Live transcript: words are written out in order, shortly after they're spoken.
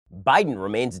Biden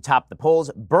remains atop the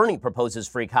polls, Bernie proposes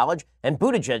free college, and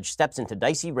Buttigieg steps into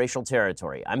dicey racial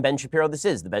territory. I'm Ben Shapiro. This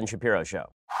is The Ben Shapiro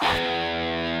Show.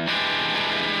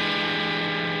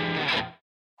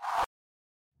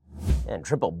 And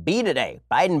Triple B today,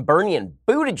 Biden, Bernie, and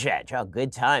Buttigieg. Oh,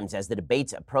 good times as the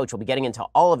debates approach. We'll be getting into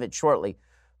all of it shortly.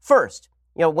 First,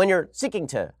 when you're seeking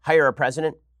to hire a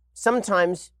president,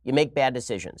 sometimes you make bad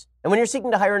decisions. And when you're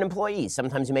seeking to hire an employee,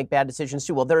 sometimes you make bad decisions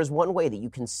too. Well, there is one way that you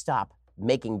can stop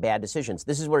making bad decisions.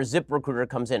 This is where ZipRecruiter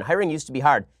comes in. Hiring used to be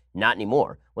hard. Not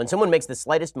anymore. When someone makes the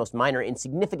slightest, most minor,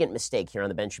 insignificant mistake here on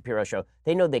the Ben Shapiro Show,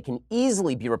 they know they can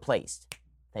easily be replaced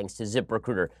thanks to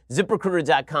ZipRecruiter.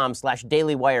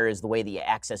 ZipRecruiter.com/dailywire is the way that you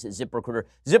access ZipRecruiter.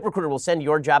 ZipRecruiter will send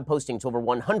your job posting to over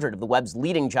 100 of the web's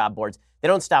leading job boards. They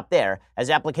don't stop there. As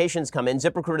applications come in,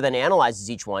 ZipRecruiter then analyzes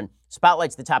each one,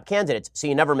 spotlights the top candidates, so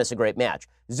you never miss a great match.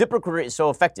 ZipRecruiter is so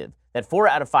effective that 4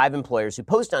 out of 5 employers who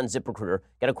post on ZipRecruiter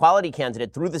get a quality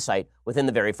candidate through the site within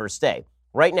the very first day.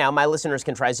 Right now, my listeners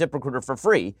can try ZipRecruiter for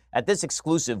free at this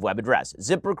exclusive web address,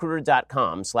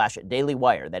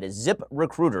 ZipRecruiter.com/dailywire. That is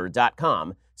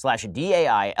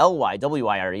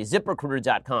ZipRecruiter.com/DAILYWIRE,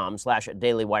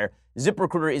 ZipRecruiter.com/dailywire.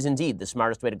 ZipRecruiter is indeed the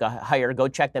smartest way to hire. Go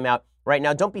check them out right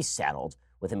now. Don't be saddled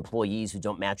with employees who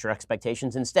don't match your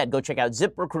expectations. Instead, go check out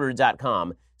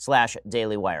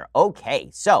ZipRecruiter.com/dailywire. Okay,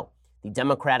 so the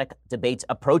Democratic debates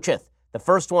approacheth. The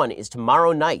first one is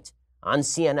tomorrow night on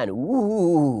CNN.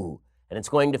 Ooh. And it's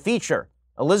going to feature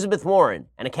Elizabeth Warren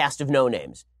and a cast of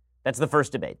no-names. That's the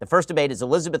first debate. The first debate is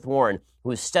Elizabeth Warren,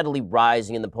 who is steadily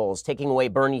rising in the polls, taking away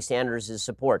Bernie Sanders'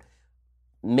 support,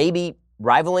 maybe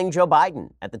rivaling Joe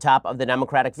Biden at the top of the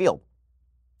Democratic field.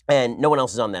 And no one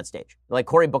else is on that stage. Like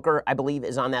Cory Booker, I believe,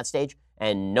 is on that stage,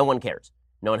 and no one cares.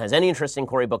 No one has any interest in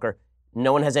Cory Booker.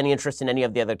 No one has any interest in any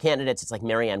of the other candidates. It's like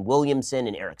Marianne Williamson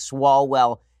and Eric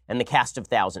Swalwell and the cast of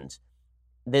thousands.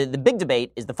 The big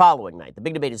debate is the following night. The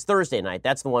big debate is Thursday night.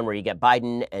 That's the one where you get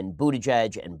Biden and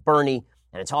Buttigieg and Bernie,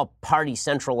 and it's all party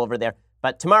central over there.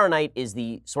 But tomorrow night is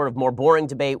the sort of more boring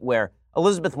debate where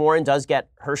Elizabeth Warren does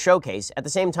get her showcase. At the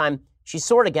same time, she's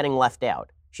sort of getting left out.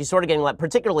 She's sort of getting left,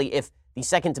 particularly if the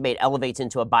second debate elevates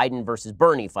into a Biden versus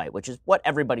Bernie fight, which is what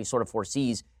everybody sort of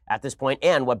foresees at this point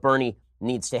and what Bernie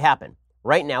needs to happen.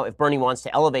 Right now, if Bernie wants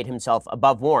to elevate himself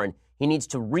above Warren, he needs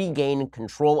to regain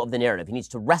control of the narrative. He needs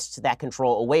to wrest that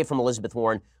control away from Elizabeth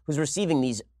Warren, who's receiving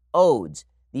these odes,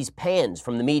 these pans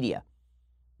from the media,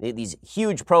 these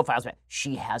huge profiles.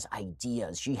 She has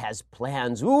ideas. She has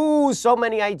plans. Ooh, so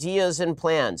many ideas and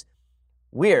plans.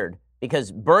 Weird,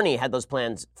 because Bernie had those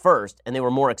plans first, and they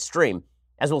were more extreme.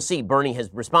 As we'll see, Bernie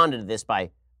has responded to this by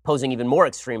posing even more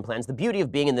extreme plans. The beauty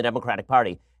of being in the Democratic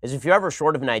Party is if you're ever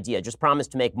short of an idea, just promise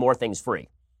to make more things free.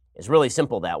 It's really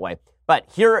simple that way. But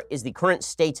here is the current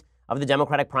state of the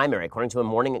Democratic primary, according to a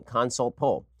Morning Consult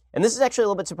poll. And this is actually a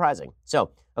little bit surprising.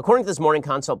 So, according to this Morning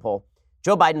Consult poll,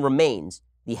 Joe Biden remains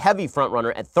the heavy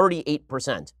frontrunner at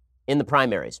 38% in the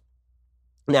primaries.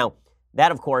 Now,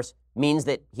 that, of course, means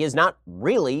that he has not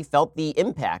really felt the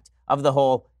impact of the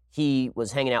whole he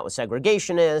was hanging out with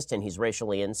segregationists and he's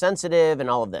racially insensitive and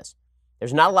all of this.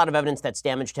 There's not a lot of evidence that's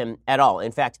damaged him at all.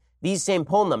 In fact, these same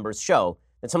poll numbers show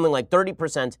that something like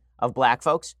 30% of black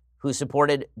folks who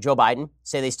supported Joe Biden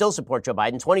say they still support Joe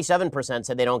Biden. 27%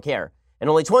 said they don't care. And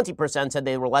only 20% said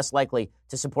they were less likely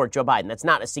to support Joe Biden. That's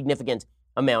not a significant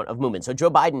amount of movement. So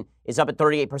Joe Biden is up at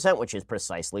 38%, which is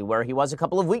precisely where he was a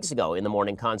couple of weeks ago in the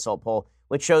Morning Consult poll,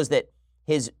 which shows that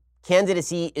his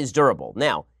candidacy is durable.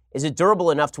 Now, is it durable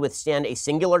enough to withstand a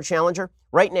singular challenger?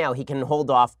 Right now, he can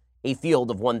hold off a field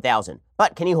of 1,000.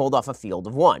 But can he hold off a field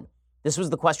of one? This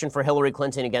was the question for Hillary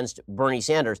Clinton against Bernie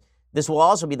Sanders. This will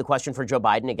also be the question for Joe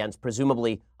Biden against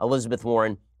presumably Elizabeth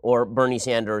Warren or Bernie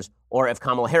Sanders, or if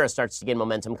Kamala Harris starts to gain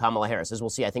momentum, Kamala Harris. As we'll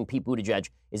see, I think Pete Buttigieg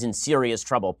is in serious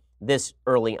trouble this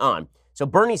early on. So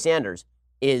Bernie Sanders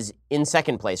is in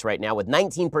second place right now with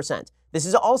 19%. This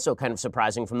is also kind of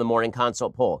surprising from the Morning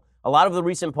Consult poll. A lot of the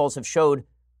recent polls have showed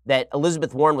that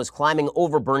Elizabeth Warren was climbing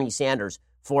over Bernie Sanders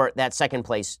for that second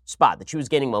place spot, that she was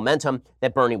gaining momentum,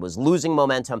 that Bernie was losing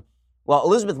momentum. Well,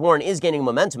 Elizabeth Warren is gaining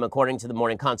momentum, according to the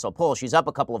Morning Consult poll. She's up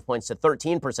a couple of points to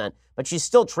 13%, but she's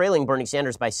still trailing Bernie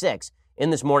Sanders by 6 in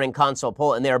this Morning Consult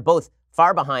poll, and they are both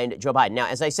far behind Joe Biden. Now,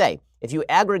 as I say, if you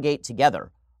aggregate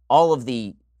together all of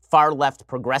the far-left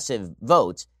progressive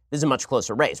votes, this is a much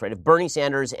closer race, right? If Bernie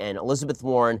Sanders and Elizabeth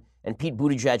Warren and Pete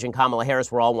Buttigieg and Kamala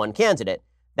Harris were all one candidate,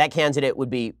 that candidate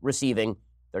would be receiving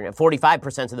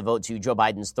 45% of the vote to Joe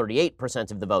Biden's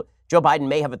 38% of the vote. Joe Biden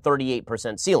may have a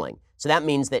 38% ceiling. So that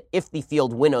means that if the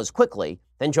field winnows quickly,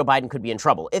 then Joe Biden could be in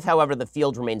trouble. If, however, the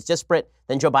field remains disparate,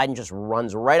 then Joe Biden just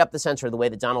runs right up the center the way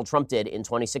that Donald Trump did in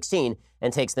 2016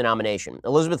 and takes the nomination.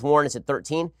 Elizabeth Warren is at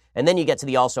 13, and then you get to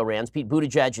the also-rans. Pete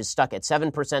Buttigieg is stuck at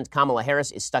 7%. Kamala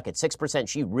Harris is stuck at 6%.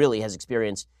 She really has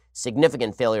experienced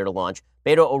significant failure to launch.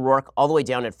 Beto O'Rourke all the way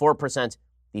down at 4%.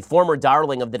 The former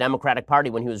darling of the Democratic Party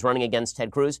when he was running against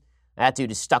Ted Cruz, that dude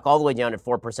is stuck all the way down at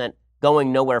 4%,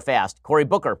 going nowhere fast. Cory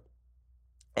Booker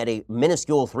at a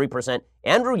minuscule 3%.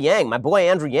 Andrew Yang, my boy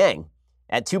Andrew Yang,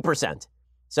 at 2%.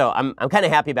 So I'm kind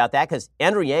of happy about that because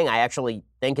Andrew Yang I actually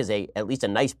think is at least a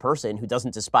nice person who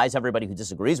doesn't despise everybody who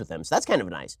disagrees with him. So that's kind of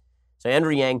nice. So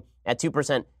Andrew Yang at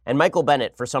 2% and Michael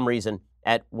Bennet for some reason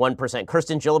at 1%.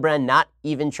 Kirsten Gillibrand not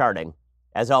even charting.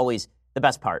 As always, the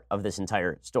best part of this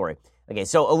entire story. Okay,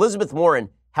 so Elizabeth Warren,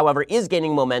 however, is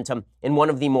gaining momentum in one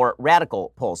of the more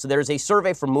radical polls. So there's a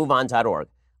survey from MoveOn.org.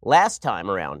 Last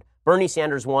time around, Bernie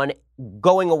Sanders won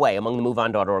going away among the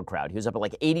MoveOn.org crowd. He was up at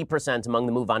like 80% among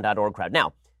the MoveOn.org crowd.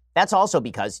 Now, that's also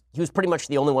because he was pretty much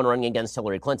the only one running against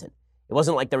Hillary Clinton. It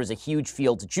wasn't like there was a huge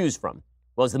field to choose from.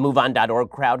 Was the MoveOn.org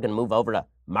crowd going to move over to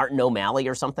Martin O'Malley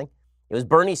or something? It was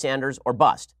Bernie Sanders or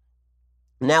bust.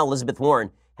 Now Elizabeth Warren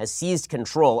has seized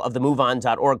control of the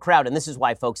MoveOn.org crowd, and this is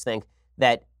why folks think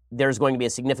that there's going to be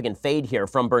a significant fade here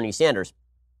from Bernie Sanders.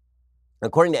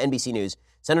 According to NBC News,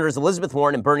 Senators Elizabeth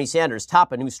Warren and Bernie Sanders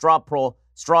top a new straw poll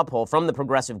from the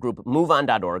progressive group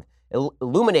MoveOn.org,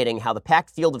 illuminating how the packed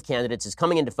field of candidates is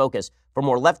coming into focus for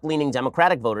more left-leaning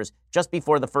Democratic voters just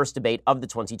before the first debate of the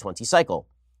 2020 cycle.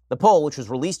 The poll, which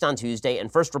was released on Tuesday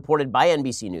and first reported by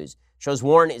NBC News, shows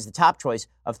Warren is the top choice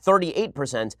of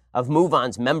 38% of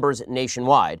MoveOn's members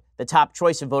nationwide, the top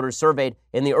choice of voters surveyed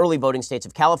in the early voting states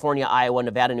of California, Iowa,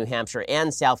 Nevada, New Hampshire,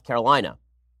 and South Carolina.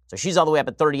 So she's all the way up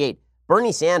at 38.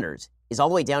 Bernie Sanders is all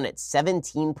the way down at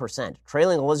 17%,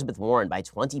 trailing Elizabeth Warren by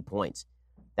 20 points.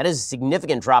 That is a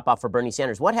significant drop-off for Bernie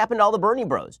Sanders. What happened to all the Bernie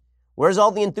bros? Where's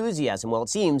all the enthusiasm? Well, it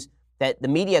seems that the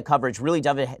media coverage really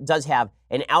does have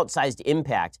an outsized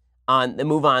impact on the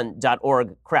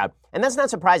MoveOn.org crowd. And that's not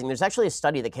surprising. There's actually a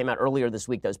study that came out earlier this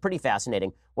week that was pretty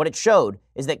fascinating. What it showed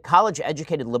is that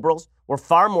college-educated liberals were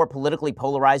far more politically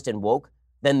polarized and woke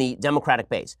than the Democratic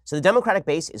base. So the Democratic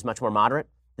base is much more moderate.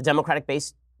 The Democratic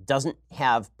base doesn't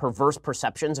have perverse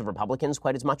perceptions of Republicans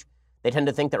quite as much. They tend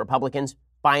to think that Republicans,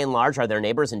 by and large, are their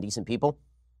neighbors and decent people.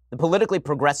 The politically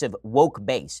progressive woke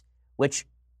base, which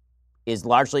is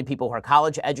largely people who are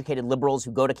college-educated liberals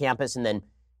who go to campus and then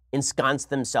ensconce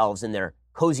themselves in their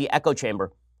cozy echo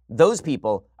chamber, those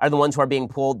people are the ones who are being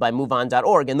pulled by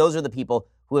MoveOn.org, and those are the people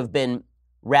who have been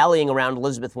rallying around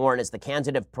Elizabeth Warren as the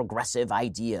candidate of progressive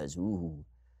ideas. Ooh.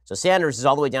 So Sanders is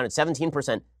all the way down at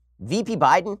 17%. VP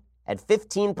Biden at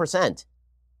 15%.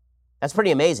 That's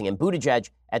pretty amazing. And Buttigieg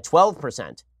at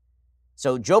 12%.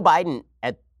 So Joe Biden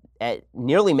at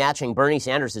nearly matching Bernie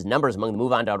Sanders' numbers among the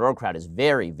MoveOn.org crowd is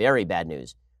very, very bad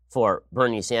news for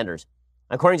Bernie Sanders.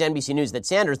 According to NBC News, that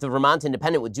Sanders, the Vermont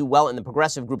independent, would do well in the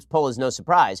progressive group's poll is no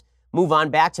surprise.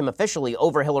 MoveOn backed him officially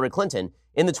over Hillary Clinton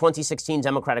in the 2016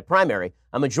 Democratic primary.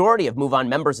 A majority of MoveOn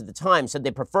members at the time said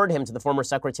they preferred him to the former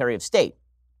Secretary of State.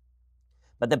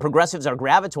 But the progressives are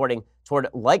gravitating toward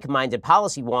like-minded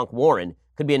policy wonk Warren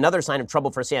could be another sign of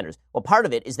trouble for Sanders. Well, part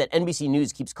of it is that NBC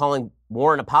News keeps calling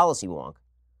Warren a policy wonk.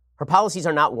 Her policies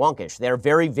are not wonkish. They are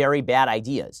very, very bad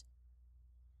ideas.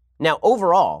 Now,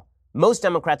 overall, most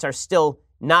Democrats are still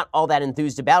not all that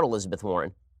enthused about Elizabeth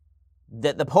Warren.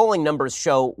 The polling numbers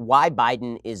show why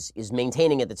Biden is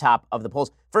maintaining at the top of the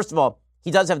polls. First of all, he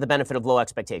does have the benefit of low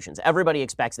expectations. Everybody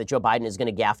expects that Joe Biden is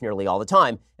going to gaffe nearly all the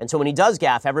time. And so when he does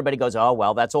gaffe, everybody goes, oh,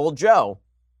 well, that's old Joe.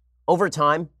 Over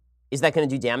time, is that going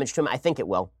to do damage to him? I think it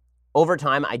will. Over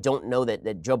time, I don't know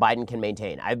that Joe Biden can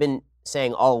maintain. I've been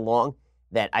saying all along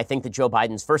that I think that Joe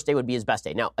Biden's first day would be his best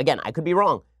day. Now, again, I could be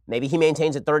wrong. Maybe he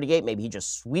maintains at 38. Maybe he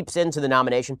just sweeps into the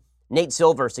nomination. Nate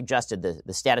Silver suggested,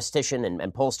 the statistician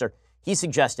and pollster, he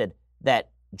suggested that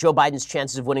Joe Biden's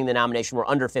chances of winning the nomination were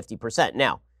under 50%.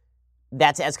 Now,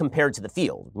 that's as compared to the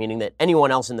field, meaning that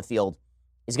anyone else in the field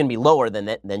is going to be lower than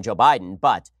Joe Biden,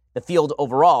 but the field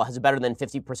overall has a better than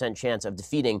 50% chance of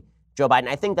defeating Joe Biden.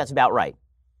 I think that's about right,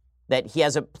 that he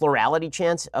has a plurality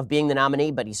chance of being the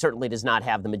nominee, but he certainly does not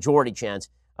have the majority chance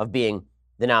of being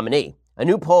the nominee. A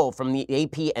new poll from the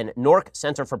AP and NORC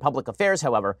Center for Public Affairs,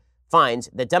 however, finds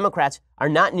that Democrats are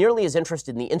not nearly as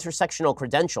interested in the intersectional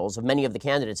credentials of many of the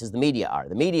candidates as the media are.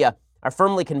 The media are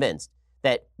firmly convinced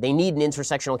that they need an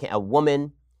intersectional a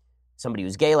woman, somebody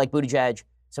who's gay like Buttigieg,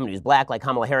 somebody who's black like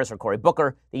Kamala Harris or Cory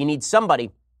Booker, that you need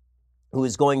somebody who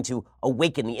is going to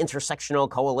awaken the intersectional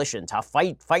coalition to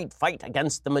fight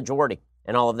against the majority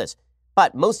and all of this.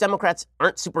 But most Democrats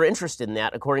aren't super interested in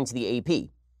that, according to the AP,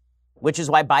 which is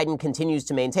why Biden continues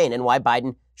to maintain and why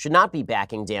Biden should not be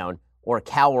backing down or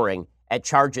cowering at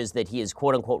charges that he is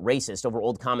quote-unquote racist over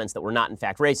old comments that were not in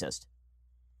fact racist.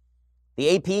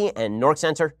 The AP and Nork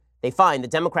Center, they find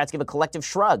that Democrats give a collective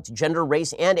shrug to gender,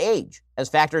 race, and age as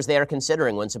factors they are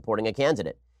considering when supporting a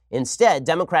candidate. Instead,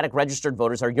 Democratic registered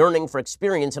voters are yearning for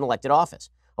experience in elected office.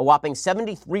 A whopping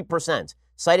 73%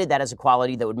 cited that as a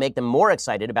quality that would make them more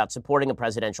excited about supporting a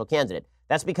presidential candidate.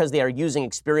 That's because they are using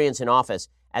experience in office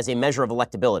as a measure of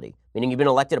electability, meaning you've been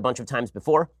elected a bunch of times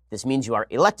before. This means you are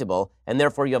electable, and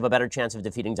therefore you have a better chance of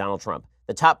defeating Donald Trump.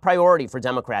 The top priority for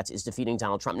Democrats is defeating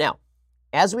Donald Trump. Now,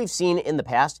 as we've seen in the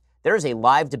past, there is a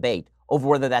live debate over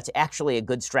whether that's actually a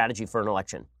good strategy for an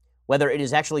election, whether it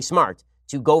is actually smart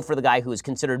to go for the guy who is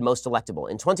considered most electable.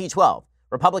 In 2012,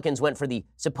 Republicans went for the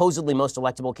supposedly most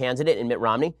electable candidate in Mitt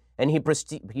Romney, and he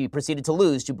proceeded to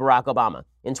lose to Barack Obama.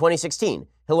 In 2016,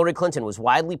 Hillary Clinton was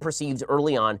widely perceived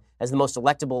early on as the most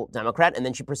electable Democrat, and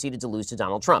then she proceeded to lose to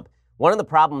Donald Trump. One of the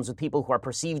problems with people who are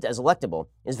perceived as electable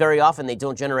is very often they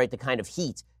don't generate the kind of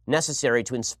heat necessary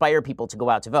to inspire people to go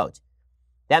out to vote.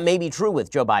 That may be true with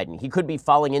Joe Biden. He could be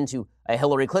falling into a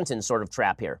Hillary Clinton sort of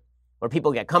trap here, where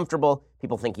people get comfortable,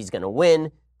 people think he's going to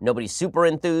win, nobody's super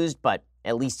enthused, but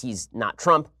at least he's not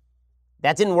Trump.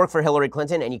 That didn't work for Hillary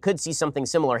Clinton, and you could see something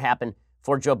similar happen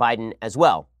for Joe Biden as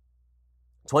well.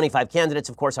 25 candidates,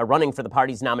 of course, are running for the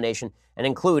party's nomination and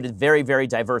include a very, very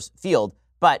diverse field,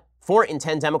 but 4 in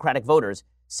 10 Democratic voters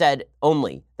said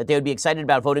only that they would be excited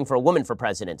about voting for a woman for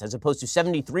president, as opposed to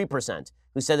 73%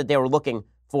 who said that they were looking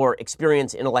for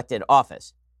experience in elected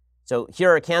office. So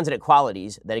here are candidate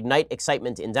qualities that ignite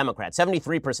excitement in Democrats.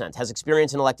 73% has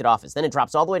experience in elected office. Then it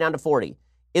drops all the way down to 40.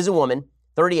 Is a woman.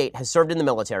 38 has served in the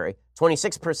military.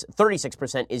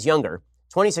 36% is younger.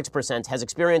 26% has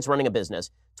experience running a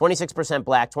business. 26%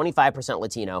 black. 25%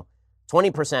 Latino.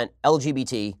 20%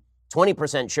 LGBT.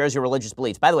 20% shares your religious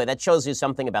beliefs. By the way, that shows you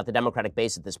something about the Democratic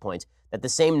base at this point, that the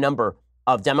same number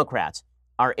of Democrats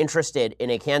are interested in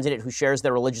a candidate who shares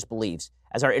their religious beliefs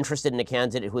as are interested in a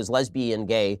candidate who is lesbian,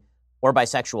 gay, or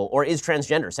bisexual, or is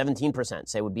transgender. 17%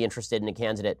 say would be interested in a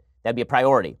candidate. That'd be a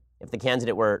priority if the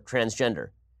candidate were transgender.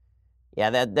 Yeah,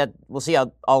 that we'll see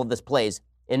how all of this plays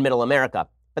in middle America.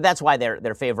 But that's why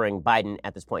they're favoring Biden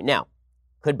at this point. Now,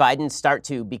 could Biden start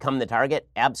to become the target?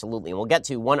 Absolutely. And we'll get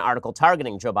to one article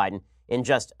targeting Joe Biden in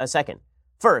just a second.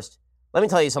 First, let me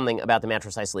tell you something about the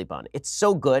mattress I sleep on. It's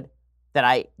so good that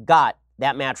I got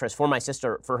that mattress for my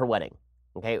sister for her wedding.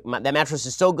 Okay, that mattress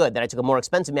is so good that I took a more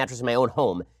expensive mattress in my own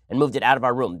home and moved it out of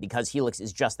our room because Helix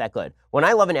is just that good. When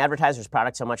I love an advertiser's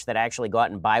product so much that I actually go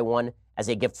out and buy one as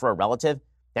a gift for a relative,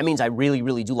 that means I really,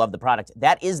 really do love the product.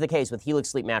 That is the case with Helix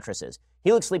Sleep mattresses.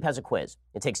 Helix Sleep has a quiz.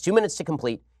 It takes 2 minutes to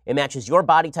complete. It matches your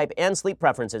body type and sleep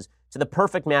preferences to the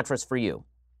perfect mattress for you.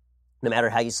 No matter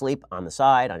how you sleep, on the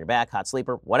side, on your back, hot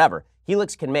sleeper, whatever,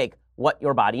 Helix can make what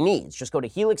your body needs. Just go to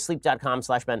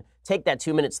helixsleep.com/Ben, take that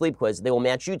 2-minute sleep quiz. They will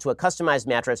match you to a customized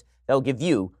mattress that will give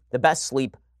you the best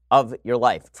sleep of your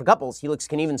life. For couples, Helix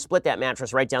can even split that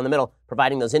mattress right down the middle,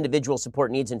 providing those individual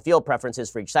support needs and feel preferences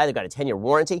for each side. They've got a 10-year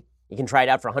warranty. You can try it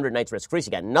out for 100 nights risk-free, so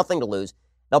you got nothing to lose.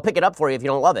 They'll pick it up for you if you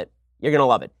don't love it. You're going to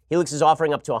love it. Helix is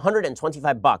offering up to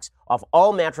 $125 off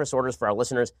all mattress orders for our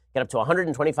listeners. Get up to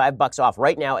 $125 off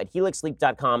right now at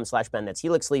helixsleep.com/Ben. That's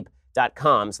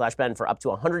helixsleep.com/Ben for up to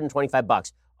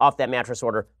 $125 off that mattress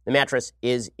order. The mattress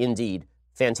is indeed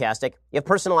fantastic. You have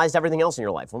personalized everything else in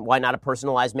your life. Why not a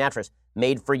personalized mattress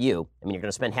made for you? I mean, you're going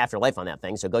to spend half your life on that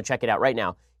thing, so go check it out right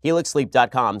now.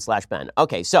 helixsleep.com/Ben.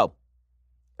 Okay, so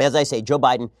as I say, Joe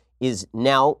Biden is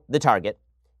now the target.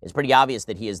 It's pretty obvious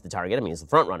that he is the target. I mean, he's the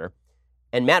front runner.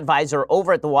 And Matt Visor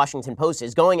over at the Washington Post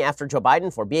is going after Joe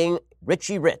Biden for being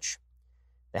Richie Rich.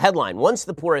 The headline, once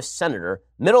the poorest senator,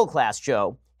 middle-class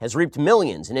Joe has reaped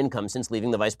millions in income since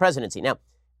leaving the vice presidency. Now,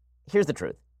 here's the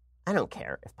truth. I don't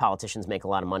care if politicians make a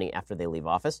lot of money after they leave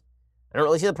office. I don't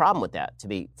really see the problem with that, to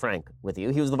be frank with you.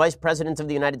 He was the vice president of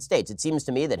the United States. It seems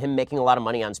to me that him making a lot of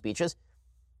money on speeches,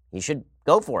 he should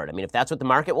go for it. I mean, if that's what the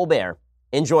market will bear,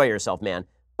 enjoy yourself, man.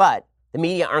 But the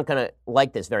media aren't going to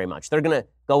like this very much. They're going to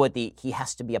go with he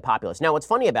has to be a populist. Now, what's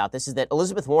funny about this is that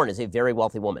Elizabeth Warren is a very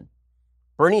wealthy woman.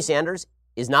 Bernie Sanders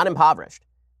is not impoverished.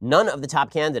 None of the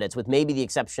top candidates, with maybe the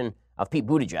exception of Pete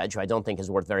Buttigieg, who I don't think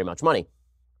is worth very much money,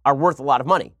 are worth a lot of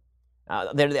money.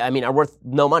 Are worth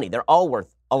no money. They're all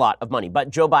worth a lot of money. But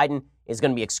Joe Biden is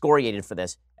going to be excoriated for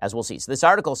this, as we'll see. So this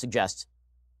article suggests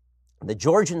the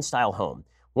Georgian-style home,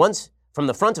 once from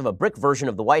the front of a brick version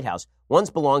of the White House, once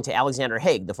belonged to Alexander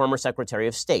Haig, the former Secretary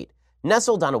of State.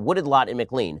 Nestled on a wooded lot in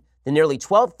McLean, The nearly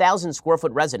 12,000 square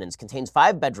foot residence contains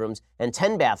 5 bedrooms and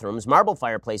 10 bathrooms, marble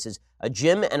fireplaces, a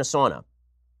gym, and a sauna.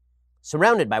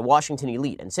 Surrounded by Washington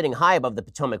elite and sitting high above the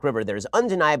Potomac River, there is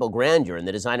undeniable grandeur in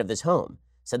the design of this home,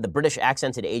 said the British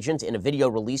accented agent in a video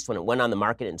released when it went on the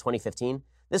market in 2015.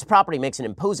 This property makes an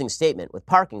imposing statement with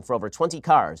parking for over 20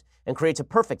 cars and creates a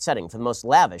perfect setting for the most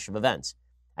lavish of events.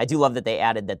 I do love that they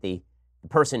added that the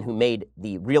person who made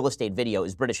the real estate video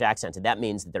is British accented. That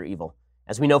means that they're evil.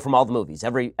 As we know from all the movies,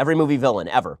 every movie villain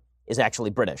ever is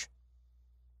actually British.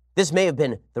 This may have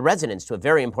been the residence to a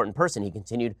very important person, he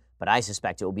continued, but I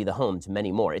suspect it will be the home to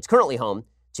many more. It's currently home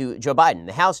to Joe Biden.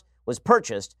 The house was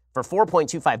purchased for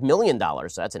 $4.25 million,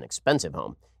 so that's an expensive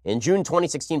home, in June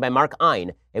 2016 by Mark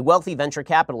Ein, a wealthy venture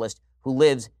capitalist who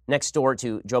lives next door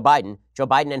to Joe Biden. Joe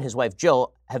Biden and his wife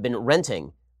Jill have been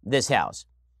renting this house.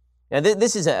 Now,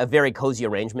 this is a very cozy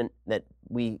arrangement that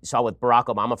we saw with Barack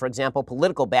Obama, for example.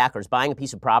 Political backers buying a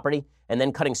piece of property and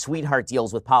then cutting sweetheart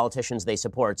deals with politicians they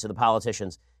support so the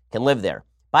politicians can live there.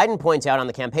 Biden points out on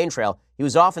the campaign trail he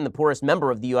was often the poorest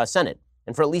member of the U.S. Senate,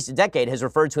 and for at least a decade has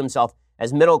referred to himself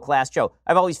as middle-class Joe.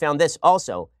 I've always found this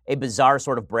also a bizarre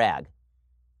sort of brag.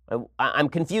 I'm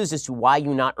confused as to why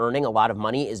you not earning a lot of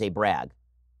money is a brag.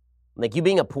 Like you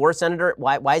being a poor senator,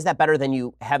 why is that better than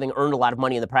you having earned a lot of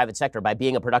money in the private sector by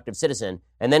being a productive citizen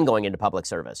and then going into public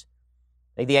service?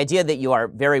 Like the idea that you are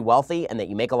very wealthy and that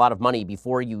you make a lot of money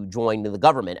before you join the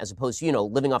government, as opposed to,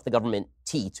 living off the government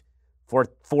teat for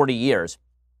 40 years.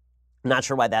 I'm not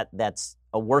sure why that's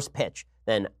a worse pitch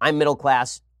than I'm middle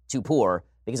class to poor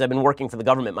because I've been working for the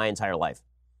government my entire life.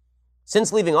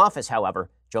 Since leaving office, however,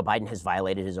 Joe Biden has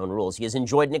violated his own rules. He has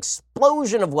enjoyed an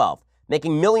explosion of wealth,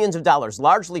 making millions of dollars,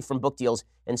 largely from book deals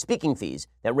and speaking fees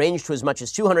that range to as much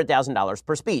as $200,000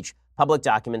 per speech, public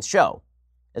documents show.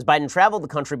 As Biden traveled the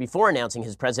country before announcing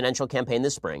his presidential campaign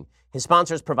this spring, his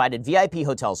sponsors provided VIP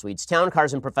hotel suites, town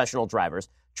cars and professional drivers,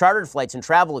 chartered flights and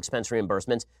travel expense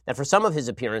reimbursements that for some of his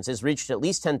appearances reached at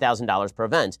least $10,000 per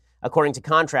event, according to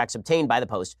contracts obtained by the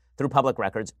Post through public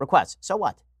records requests. So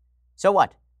what?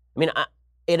 I mean,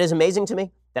 it is amazing to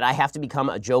me that I have to become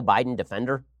a Joe Biden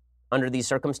defender under these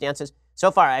circumstances.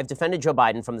 So far, I've defended Joe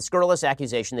Biden from the scurrilous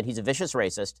accusation that he's a vicious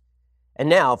racist, and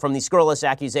now from the scurrilous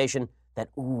accusation that,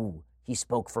 he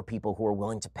spoke for people who are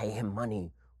willing to pay him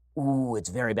money. It's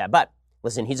very bad. But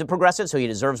listen, he's a progressive, so he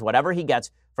deserves whatever he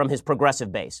gets from his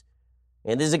progressive base.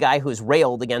 And this is a guy who's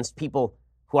railed against people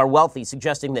who are wealthy,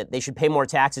 suggesting that they should pay more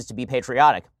taxes to be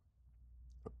patriotic.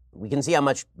 We can see how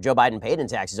much Joe Biden paid in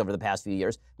taxes over the past few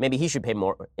years. Maybe he should pay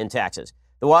more in taxes.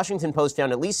 The Washington Post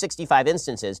found at least 65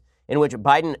 instances in which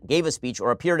Biden gave a speech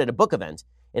or appeared at a book event.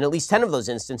 In at least 10 of those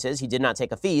instances, he did not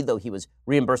take a fee, though he was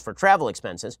reimbursed for travel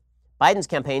expenses. Biden's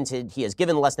campaign said he has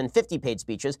given less than 50 paid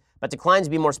speeches, but declines to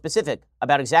be more specific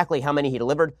about exactly how many he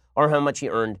delivered or how much he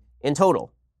earned in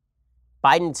total.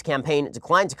 Biden's campaign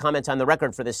declined to comment on the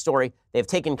record for this story. They have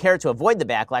taken care to avoid the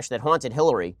backlash that haunted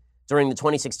Hillary during the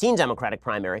 2016 Democratic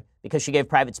primary because she gave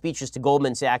private speeches to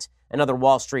Goldman Sachs and other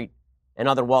Wall Street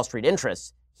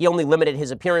interests. He only limited his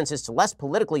appearances to less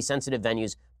politically sensitive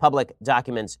venues, public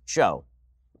documents show.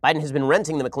 Biden has been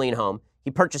renting the McLean home. He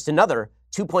purchased another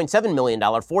 $2.7 million,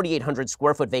 4,800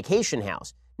 square foot vacation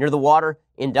house near the water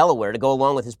in Delaware to go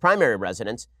along with his primary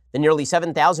residence. The nearly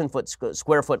 7,000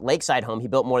 square foot lakeside home he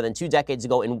built more than 2 decades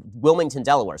ago in Wilmington,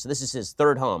 Delaware. So this is his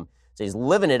third home. So he's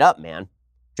living it up, man.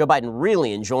 Joe Biden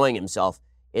really enjoying himself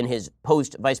in his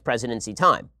post-vice presidency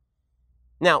time.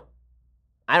 Now,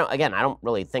 I don't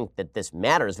really think that this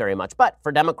matters very much, but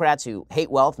for Democrats who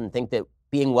hate wealth and think that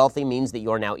being wealthy means that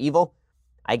you're now evil,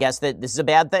 I guess that this is a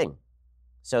bad thing.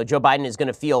 So Joe Biden is going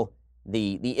to feel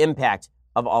the impact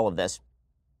of all of this.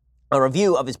 A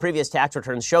review of his previous tax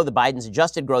returns show that Biden's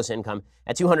adjusted gross income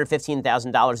at $215,000 in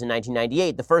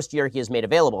 1998, the first year he has made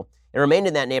available. It remained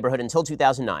in that neighborhood until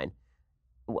 2009.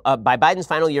 By Biden's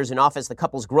final years in office, the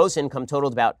couple's gross income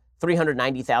totaled about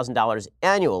 $390,000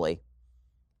 annually,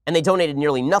 and they donated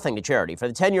nearly nothing to charity. For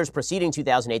the 10 years preceding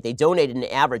 2008, they donated an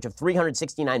average of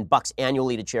 $369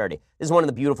 annually to charity. This is one of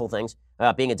the beautiful things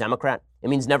about being a Democrat. It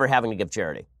means never having to give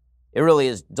charity. It really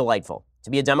is delightful to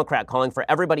be a Democrat calling for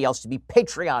everybody else to be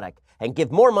patriotic and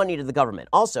give more money to the government.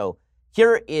 Also,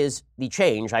 here is the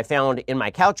change I found in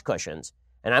my couch cushions,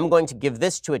 and I'm going to give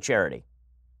this to a charity.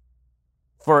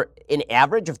 For an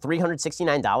average of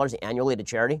 $369 annually to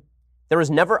charity, there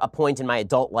was never a point in my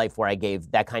adult life where I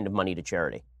gave that kind of money to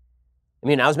charity. I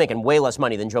mean, I was making way less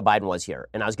money than Joe Biden was here,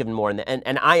 and I was giving more.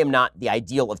 And I am not the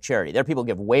ideal of charity. There are people who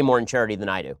give way more in charity than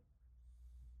I do.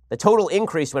 The total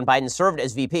increased when Biden served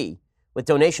as VP, with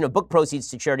donation of book proceeds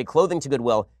to charity, clothing to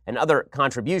Goodwill, and other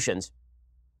contributions.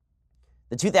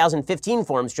 The 2015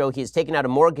 forms show he has taken out a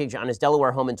mortgage on his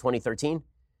Delaware home in 2013.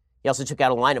 He also took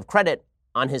out a line of credit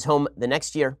on his home the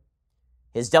next year.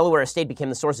 His Delaware estate became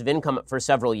the source of income for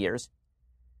several years.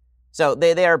 So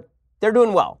they're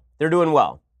doing well. They're doing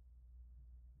well.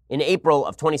 In April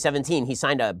of 2017, he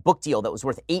signed a book deal that was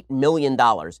worth $8 million,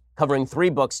 covering 3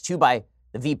 books, 2 by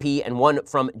the VP and 1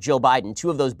 from Joe Biden. 2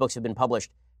 of those books have been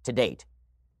published to date.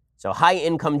 So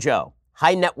high-income Joe,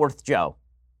 high-net-worth Joe,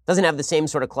 doesn't have the same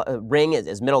sort of ring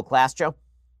as middle-class Joe.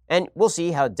 And we'll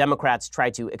see how Democrats try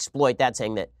to exploit that,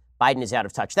 saying that Biden is out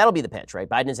of touch. That'll be the pitch, right?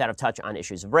 Biden is out of touch on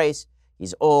issues of race.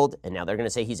 He's old, and now they're going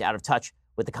to say he's out of touch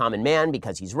with the common man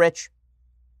because he's rich.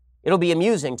 It'll be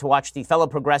amusing to watch the fellow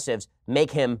progressives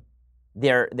make him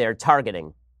their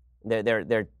targeting,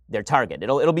 their target.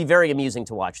 It'll be very amusing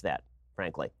to watch that,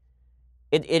 frankly.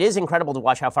 It is incredible to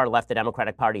watch how far left the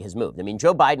Democratic Party has moved. I mean,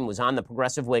 Joe Biden was on the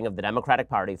progressive wing of the Democratic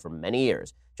Party for many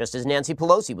years, just as Nancy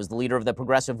Pelosi was the leader of the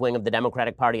progressive wing of the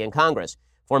Democratic Party in Congress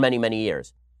for many, many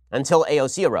years, until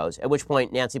AOC arose, at which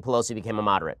point Nancy Pelosi became a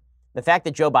moderate. The fact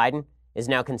that Joe Biden is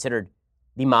now considered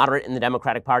the moderate in the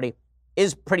Democratic Party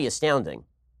is pretty astounding.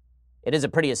 It is a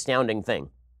pretty astounding thing.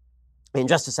 In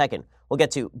just a second, we'll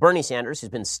get to Bernie Sanders, who's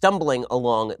been stumbling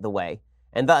along the way,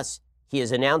 and thus he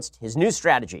has announced his new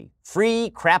strategy, free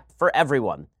crap for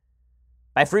everyone.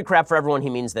 By free crap for everyone, he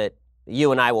means that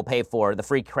you and I will pay for the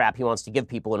free crap he wants to give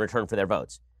people in return for their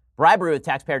votes. Bribery with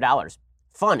taxpayer dollars.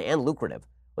 Fun and lucrative.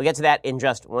 We'll get to that in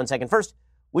just 1 second. First,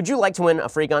 would you like to win a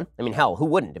free gun? I mean, hell, who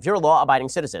wouldn't? If you're a law-abiding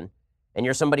citizen and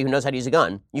you're somebody who knows how to use a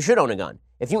gun, you should own a gun.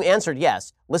 If you answered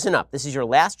yes, listen up. This is your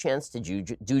last chance to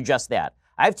do just that.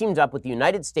 I've teamed up with the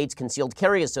United States Concealed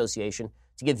Carry Association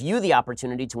to give you the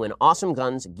opportunity to win awesome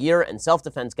guns, gear, and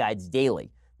self-defense guides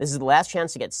daily. This is the last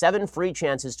chance to get 7 free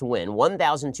chances to win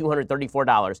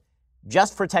 $1,234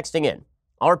 just for texting in.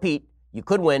 I'll repeat, you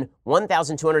could win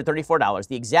 $1,234,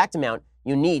 the exact amount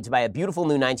you need to buy a beautiful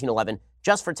new 1911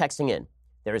 just for texting in.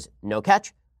 There is no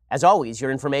catch. As always,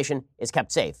 your information is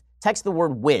kept safe. Text the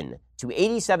word WIN to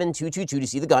 87222 to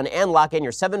see the gun and lock in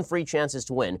your 7 free chances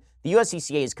to win. The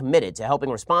USCCA is committed to helping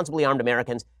responsibly armed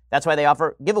Americans. That's why they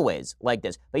offer giveaways like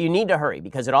this. But you need to hurry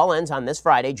because it all ends on this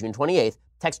Friday, June 28th.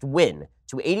 Text WIN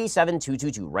to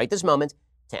 87222 right this moment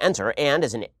to enter. And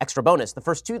as an extra bonus, the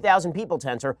first 2,000 people to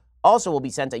enter also will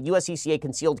be sent a USCCA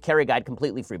concealed carry guide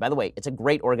completely free. By the way, it's a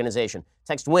great organization.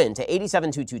 Text WIN to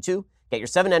 87222. Get your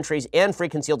 7 entries and free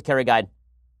concealed carry guide.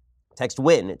 Text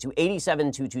WIN to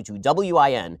 87222,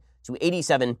 WIN to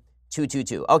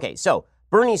 87222. Okay, so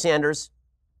Bernie Sanders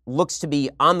looks to be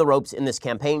on the ropes in this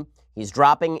campaign. He's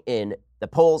dropping in the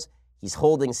polls. He's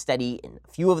holding steady in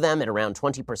a few of them at around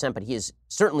 20%, but he is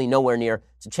certainly nowhere near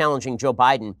to challenging Joe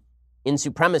Biden in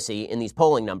supremacy in these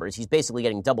polling numbers. He's basically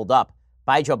getting doubled up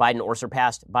by Joe Biden or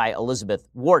surpassed by Elizabeth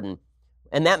Warren.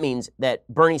 And that means that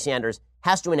Bernie Sanders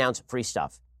has to announce free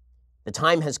stuff. The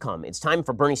time has come. It's time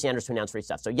for Bernie Sanders to announce free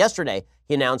stuff. So yesterday,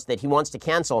 he announced that he wants to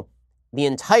cancel the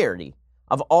entirety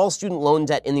of all student loan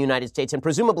debt in the United States and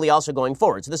presumably also going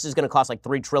forward. So this is going to cost like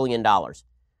 $3 trillion.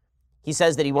 He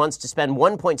says that he wants to spend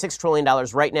 $1.6 trillion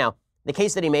right now. The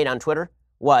case that he made on Twitter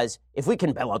was, if we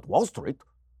can bail out Wall Street,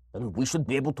 then we should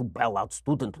be able to bail out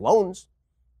student loans.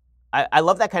 I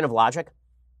love that kind of logic.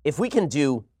 If we can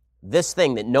do this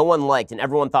thing that no one liked and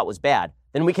everyone thought was bad,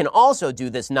 then we can also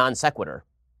do this non sequitur.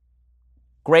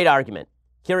 Great argument.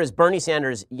 Here is Bernie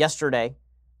Sanders yesterday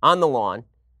on the lawn,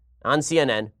 on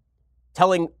CNN,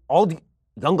 telling all the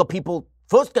younger people,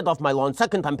 first get off my lawn,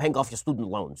 second I'm paying off your student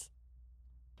loans.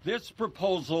 This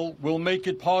proposal will make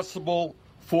it possible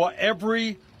for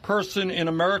every person in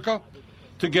America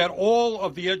to get all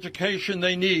of the education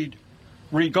they need,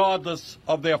 regardless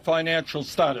of their financial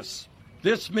status.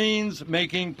 This means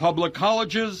making public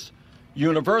colleges,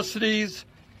 universities,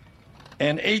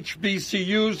 and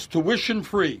HBCUs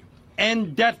tuition-free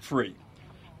and debt-free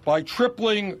by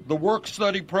tripling the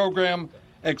work-study program,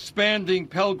 expanding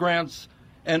Pell Grants,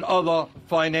 and other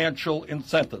financial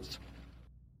incentives.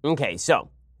 Okay,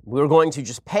 so we're going to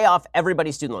just pay off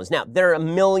everybody's student loans. Now, there are a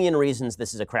million reasons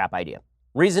this is a crap idea.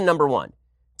 Reason number one,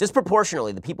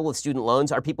 disproportionately, the people with student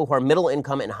loans are people who are middle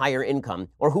income and higher income,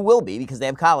 or who will be because they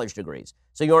have college degrees.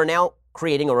 So you are now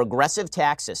creating a regressive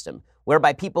tax system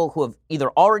whereby people who have either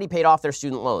already paid off their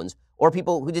student loans or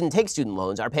people who didn't take student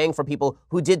loans are paying for people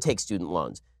who did take student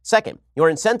loans. Second,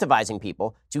 you're incentivizing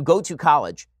people to go to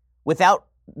college without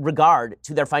regard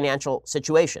to their financial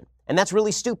situation. And that's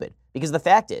really stupid because the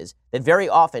fact is that very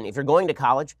often, if you're going to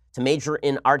college to major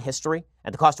in art history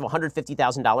at the cost of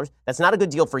 $150,000, that's not a good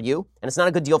deal for you, and it's not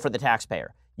a good deal for the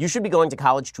taxpayer. You should be going to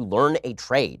college to learn a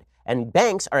trade. And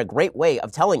banks are a great way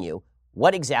of telling you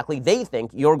what exactly they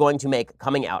think you're going to make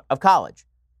coming out of college.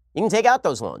 You can take out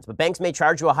those loans, but banks may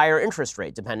charge you a higher interest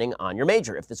rate depending on your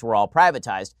major. If this were all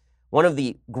privatized, one of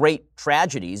the great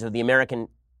tragedies of the American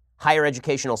higher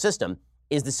educational system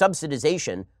is the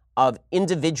subsidization of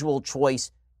individual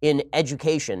choice in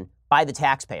education by the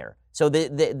taxpayer. So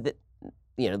we're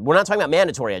not talking about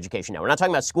mandatory education now. We're not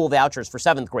talking about school vouchers for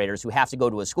seventh graders who have to go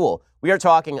to a school. We are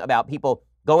talking about people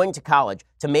going to college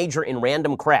to major in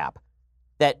random crap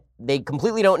that they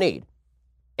completely don't need,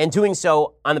 and doing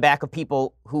so on the back of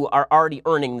people who are already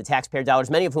earning the taxpayer dollars,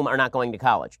 many of whom are not going to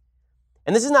college.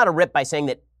 And this is not a rip by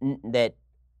saying that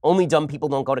only dumb people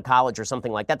don't go to college or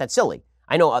something like that. That's silly.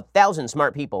 I know 1,000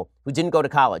 smart people who didn't go to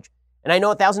college. And I know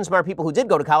 1,000 smart people who did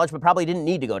go to college but probably didn't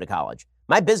need to go to college.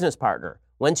 My business partner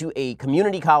went to a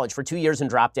community college for 2 years and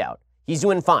dropped out. He's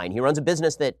doing fine. He runs a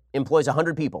business that employs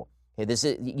 100 people.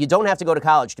 Okay, you don't have to go to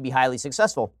college to be highly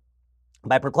successful.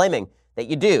 By proclaiming that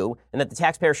you do and that the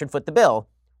taxpayer should foot the bill,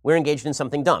 we're engaged in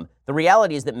something dumb. The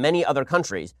reality is that many other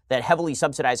countries that heavily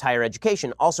subsidize higher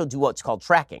education also do what's called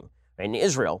tracking. In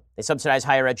Israel, they subsidize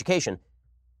higher education.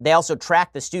 They also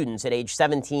track the students at age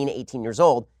 17, 18 years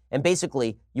old, and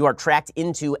basically you are tracked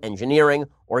into engineering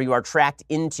or you are tracked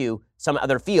into some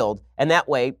other field, and that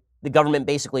way the government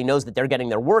basically knows that they're getting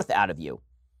their worth out of you.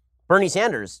 Bernie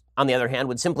Sanders, on the other hand,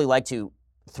 would simply like to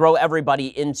throw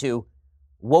everybody into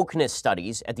wokeness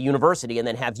studies at the university and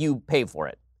then have you pay for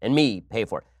it and me pay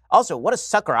for it. Also, what a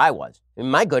sucker I was. I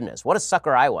mean, my goodness, what a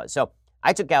sucker I was. So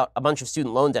I took out a bunch of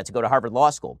student loan debt to go to Harvard Law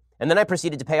School, and then I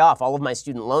proceeded to pay off all of my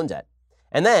student loan debt.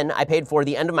 And then I paid for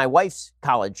the end of my wife's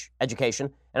college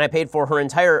education, and I paid for her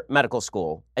entire medical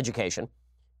school education.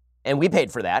 And we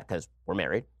paid for that because we're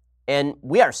married. And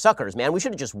we are suckers, man. We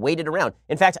should have just waited around.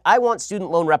 In fact, I want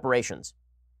student loan reparations.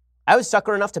 I was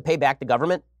sucker enough to pay back the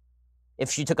government if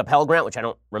she took a Pell Grant, which I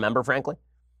don't remember, frankly.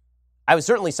 I was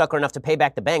certainly sucker enough to pay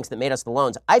back the banks that made us the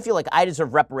loans. I feel like I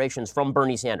deserve reparations from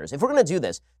Bernie Sanders. If we're going to do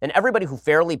this, then everybody who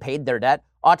fairly paid their debt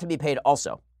ought to be paid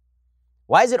also.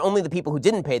 Why is it only the people who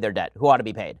didn't pay their debt who ought to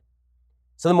be paid?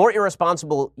 So the more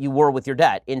irresponsible you were with your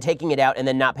debt in taking it out and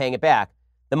then not paying it back,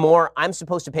 the more I'm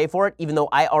supposed to pay for it, even though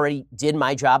I already did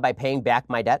my job by paying back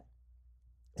my debt.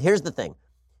 Here's the thing.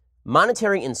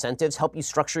 Monetary incentives help you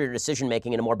structure your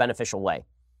decision-making in a more beneficial way.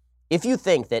 If you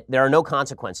think that there are no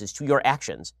consequences to your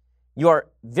actions, you are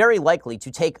very likely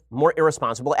to take more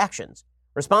irresponsible actions.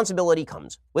 Responsibility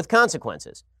comes with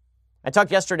consequences. I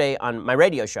talked yesterday on my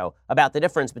radio show about the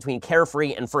difference between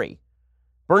carefree and free.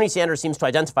 Bernie Sanders seems to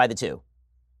identify the two.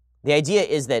 The idea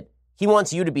is that he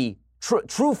wants you to be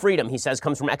true freedom, he says,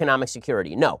 comes from economic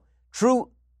security. No, true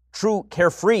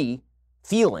carefree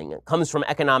feeling comes from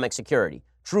economic security.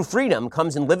 True freedom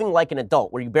comes in living like an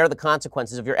adult where you bear the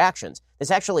consequences of your actions.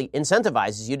 This actually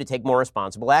incentivizes you to take more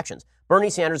responsible actions. Bernie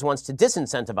Sanders wants to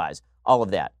disincentivize all of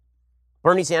that.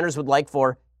 Bernie Sanders would like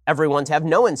for everyone to have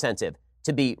no incentive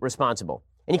to be responsible.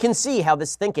 And you can see how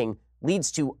this thinking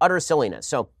leads to utter silliness.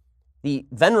 So the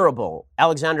venerable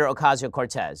Alexandria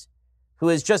Ocasio-Cortez, who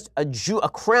is just a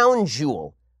crown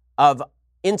jewel of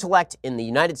intellect in the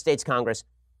United States Congress,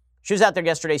 she was out there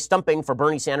yesterday stumping for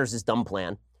Bernie Sanders' dumb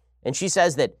plan. And she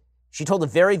says that she told a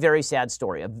very, very sad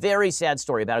story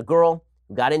about a girl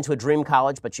who got into a dream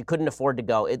college, but she couldn't afford to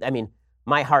go.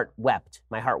 My heart wept.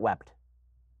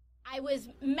 I was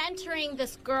mentoring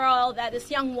this girl,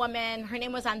 this young woman. Her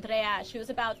name was Andrea. She was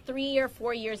about 3 or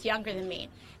 4 years younger than me.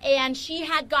 And she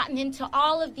had gotten into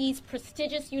all of these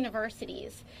prestigious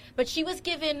universities, but she was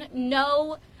given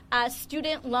no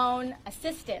student loan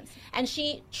assistance. And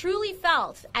she truly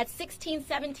felt at 16,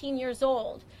 17 years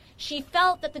old, she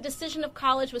felt that the decision of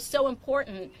college was so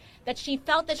important that she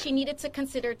felt that she needed to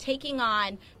consider taking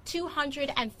on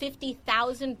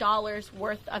 $250,000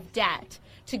 worth of debt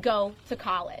to go to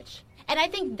college. And I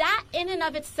think that in and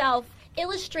of itself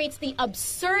illustrates the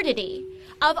absurdity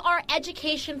of our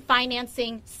education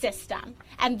financing system.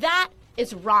 And that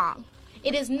is wrong.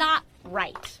 It is not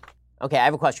right. Okay, I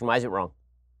have a question. Why is it wrong?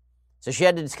 So she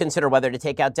had to consider whether to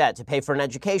take out debt to pay for an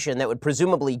education that would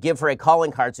presumably give her a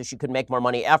calling card so she could make more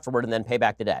money afterward and then pay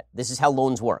back the debt. This is how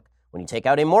loans work. When you take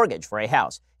out a mortgage for a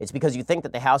house, it's because you think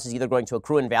that the house is either going to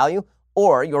accrue in value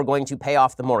or you're going to pay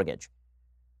off the mortgage.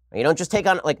 You don't just take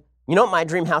on, you know what my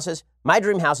dream house is? My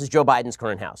dream house is Joe Biden's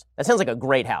current house. That sounds like a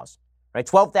great house, right?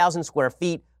 12,000 square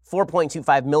feet,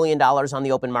 $4.25 million on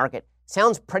the open market.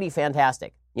 Sounds pretty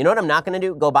fantastic. You know what I'm not going to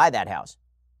do? Go buy that house.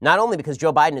 Not only because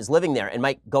Joe Biden is living there and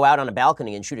might go out on a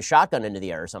balcony and shoot a shotgun into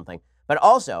the air or something, but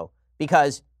also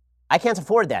because I can't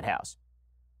afford that house,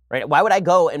 right? Why would I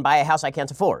go and buy a house I can't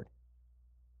afford?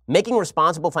 Making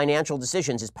responsible financial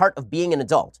decisions is part of being an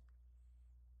adult.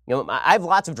 You know, I have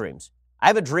lots of dreams. I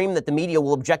have a dream that the media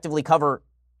will objectively cover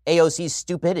AOC's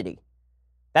stupidity.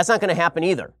 That's not going to happen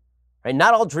either, right?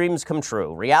 Not all dreams come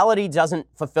true. Reality doesn't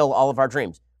fulfill all of our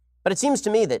dreams. But it seems to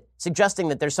me that suggesting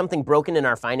that there's something broken in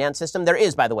our finance system, there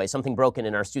is, by the way, something broken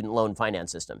in our student loan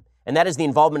finance system. And that is the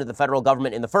involvement of the federal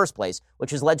government in the first place, which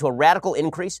has led to a radical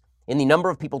increase in the number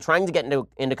of people trying to get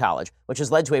into college, which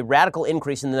has led to a radical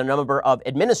increase in the number of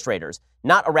administrators,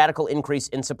 not a radical increase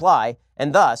in supply,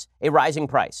 and thus a rising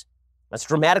price. That's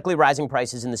dramatically rising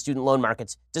prices in the student loan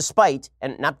markets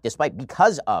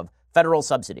because of federal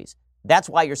subsidies. That's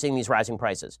why you're seeing these rising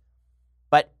prices.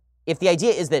 But if the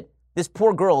idea is that this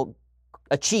poor girl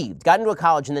got into a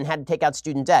college and then had to take out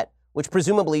student debt, which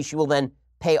presumably she will then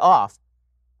pay off,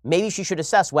 maybe she should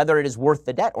assess whether it is worth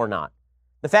the debt or not.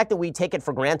 The fact that we take it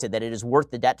for granted that it is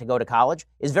worth the debt to go to college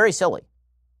is very silly.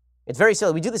 It's very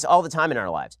silly. We do this all the time in our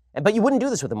lives. But you wouldn't do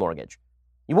this with a mortgage.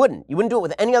 You wouldn't. You wouldn't do it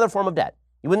with any other form of debt.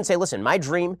 You wouldn't say, listen, my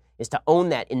dream is to own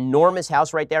that enormous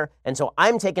house right there, and so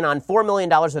I'm taking on $4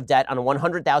 million of debt on a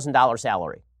 $100,000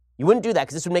 salary. You wouldn't do that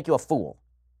because this would make you a fool.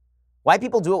 Why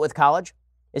people do it with college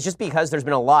is just because there's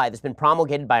been a lie that's been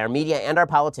promulgated by our media and our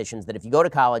politicians that if you go to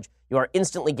college, you are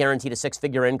instantly guaranteed a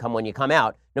six-figure income when you come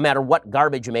out, no matter what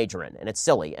garbage you major in. And it's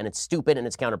silly, and it's stupid, and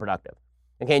it's counterproductive.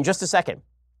 Okay, in just a second,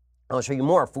 I'll show you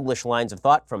more foolish lines of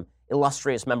thought from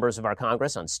illustrious members of our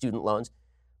Congress on student loans.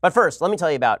 But first, let me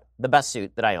tell you about the best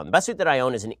suit that I own. The best suit that I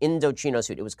own is an Indochino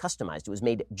suit. It was customized. It was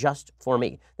made just for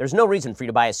me. There's no reason for you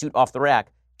to buy a suit off the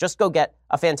rack. Just go get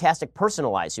a fantastic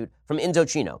personalized suit from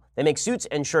Indochino. They make suits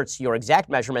and shirts to your exact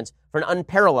measurements for an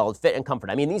unparalleled fit and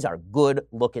comfort. I mean, these are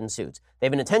good-looking suits. They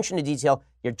have an attention to detail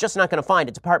you're just not going to find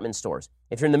at department stores.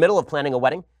 If you're in the middle of planning a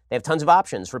wedding, they have tons of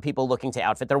options for people looking to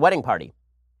outfit their wedding party.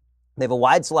 They have a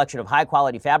wide selection of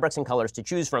high-quality fabrics and colors to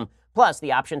choose from, plus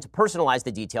the option to personalize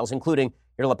the details, including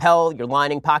your lapel, your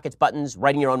lining, pockets, buttons,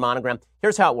 writing your own monogram.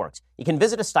 Here's how it works. You can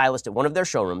visit a stylist at one of their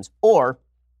showrooms, or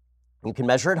you can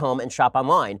measure at home and shop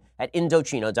online at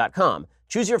Indochino.com.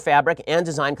 Choose your fabric and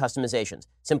design customizations.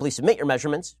 Simply submit your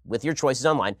measurements with your choices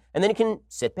online, and then you can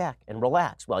sit back and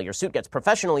relax while your suit gets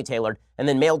professionally tailored and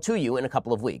then mailed to you in a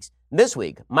couple of weeks. This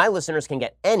week, my listeners can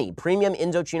get any premium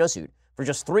Indochino suit for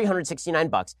just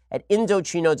 $369 at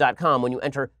Indochino.com when you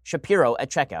enter Shapiro at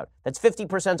checkout. That's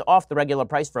 50% off the regular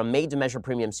price for a made-to-measure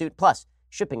premium suit, plus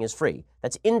shipping is free.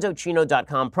 That's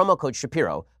Indochino.com, promo code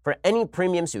Shapiro, for any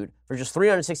premium suit for just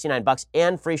 $369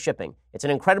 and free shipping. It's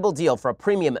an incredible deal for a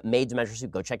premium made-to-measure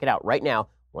suit. Go check it out right now.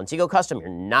 Once you go custom, you're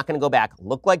not going to go back.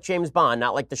 Look like James Bond,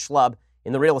 not like the schlub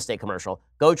in the real estate commercial.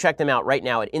 Go check them out right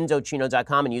now at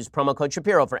Indochino.com and use promo code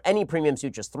Shapiro for any premium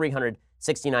suit, just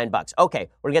 $369. Okay,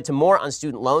 we're going to get to more on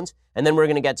student loans, and then we're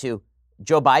going to get to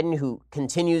Joe Biden, who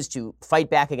continues to fight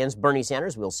back against Bernie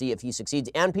Sanders. We'll see if he succeeds,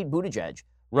 and Pete Buttigieg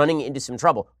running into some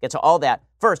trouble. Get to all that.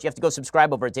 First, you have to go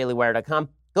subscribe over at dailywire.com.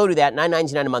 Go do that.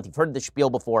 $9.99 a month. You've heard the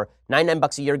spiel before.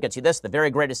 $99 a year gets you this, the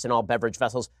very greatest in all beverage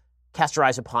vessels. Cast your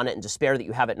eyes upon it and despair that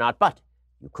you have it not, but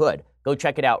you could. Go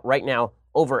check it out right now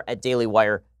over at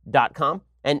dailywire.com.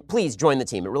 And please join the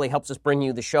team. It really helps us bring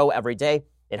you the show every day.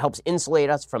 It helps insulate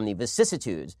us from the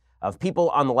vicissitudes of people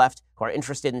on the left who are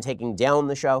interested in taking down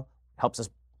the show. It helps us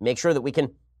make sure that we can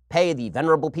pay the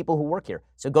venerable people who work here.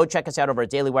 So go check us out over at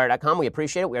dailywire.com. We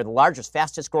appreciate it. We are the largest,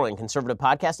 fastest growing conservative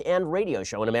podcast and radio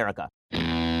show in America.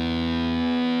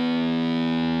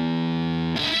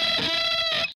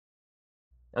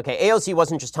 Okay, AOC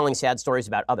wasn't just telling sad stories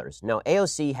about others. No,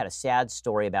 AOC had a sad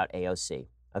story about AOC.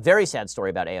 A very sad story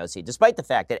about AOC, despite the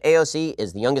fact that AOC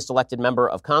is the youngest elected member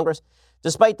of Congress,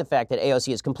 despite the fact that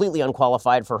AOC is completely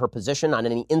unqualified for her position on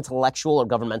any intellectual or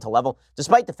governmental level,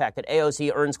 despite the fact that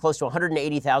AOC earns close to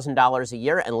 $180,000 a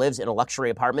year and lives in a luxury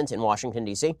apartment in Washington,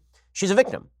 D.C., she's a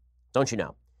victim, don't you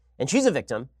know? And she's a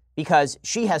victim because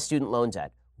she has student loan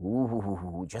debt.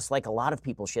 Ooh, just like a lot of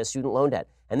people, she has student loan debt.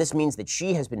 And this means that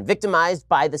she has been victimized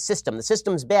by the system. The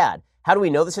system's bad. How do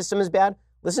we know the system is bad?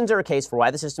 Listen to her case for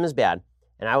why the system is bad.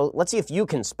 And let's see if you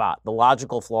can spot the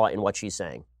logical flaw in what she's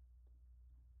saying.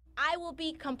 I will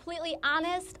be completely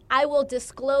honest. I will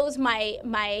disclose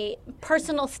my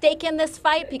personal stake in this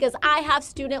fight because I have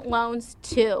student loans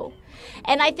too.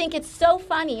 And I think it's so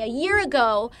funny. A year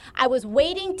ago, I was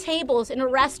waiting tables in a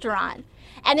restaurant,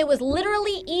 and it was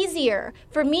literally easier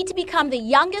for me to become the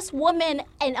youngest woman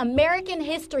in American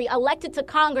history elected to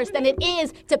Congress than it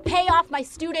is to pay off my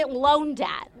student loan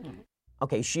debt.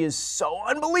 Okay, she is so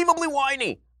unbelievably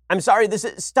whiny. I'm sorry,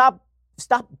 stop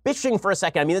bitching for a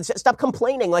second. I mean, stop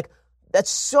complaining. Like,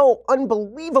 that's so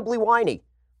unbelievably whiny.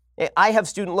 I have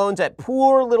student loan debt,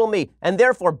 poor little me, and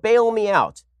therefore bail me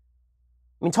out.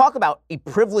 I mean, talk about a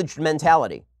privileged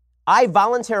mentality. I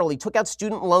voluntarily took out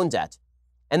student loan debt,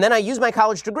 And then I use my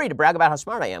college degree to brag about how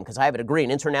smart I am because I have a degree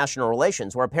in international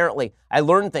relations where apparently I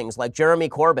learned things like Jeremy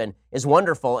Corbyn is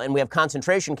wonderful and we have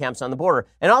concentration camps on the border.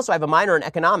 And also I have a minor in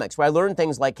economics where I learned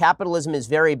things like capitalism is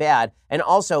very bad and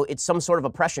also it's some sort of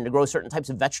oppression to grow certain types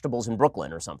of vegetables in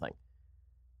Brooklyn or something.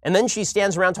 And then she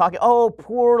stands around talking, oh,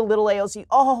 poor little AOC.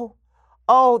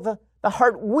 The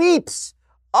heart weeps.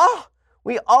 Oh,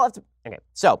 we all have to. Okay,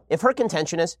 so if her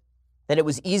contention is that it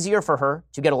was easier for her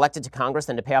to get elected to Congress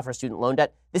than to pay off her student loan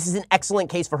debt, this is an excellent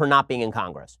case for her not being in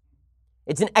Congress.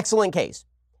 It's an excellent case.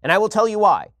 And I will tell you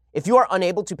why. If you are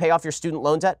unable to pay off your student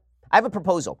loan debt, I have a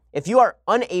proposal. If you are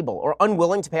unable or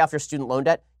unwilling to pay off your student loan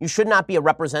debt, you should not be a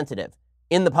representative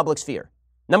in the public sphere.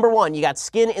 Number one, you got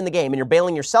skin in the game and you're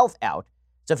bailing yourself out.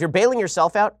 So if you're bailing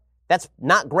yourself out, that's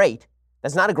not great.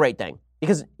 That's not a great thing.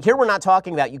 Because here we're not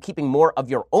talking about you keeping more of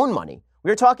your own money.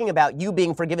 We're talking about you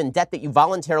being forgiven debt that you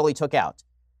voluntarily took out.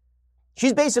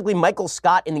 She's basically Michael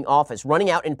Scott in The Office, running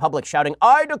out in public shouting,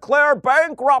 I declare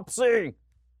bankruptcy.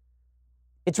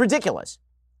 It's ridiculous.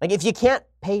 Like, if you can't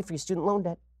pay for your student loan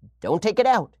debt, don't take it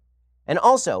out. And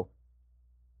also,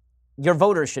 your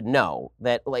voters should know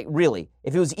that, like, really,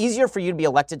 if it was easier for you to be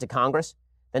elected to Congress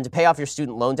than to pay off your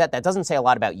student loan debt, that doesn't say a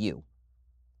lot about you.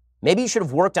 Maybe you should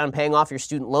have worked on paying off your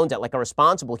student loan debt like a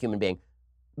responsible human being.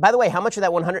 By the way, how much of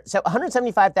that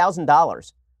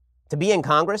 $175,000 to be in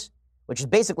Congress, which is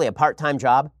basically a part-time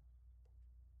job,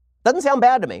 doesn't sound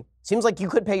bad to me. Seems like you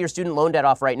could pay your student loan debt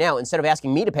off right now instead of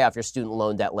asking me to pay off your student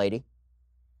loan debt, lady.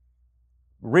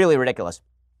 Really ridiculous.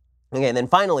 Okay, and then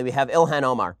finally we have Ilhan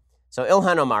Omar. So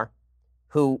Ilhan Omar,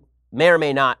 who may or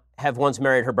may not have once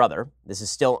married her brother, this is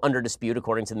still under dispute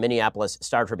according to the Minneapolis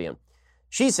Star-Tribune.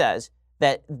 She says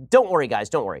that, don't worry guys,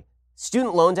 don't worry.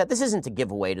 Student loan debt, this isn't to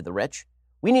give away to the rich.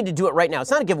 We need to do it right now. It's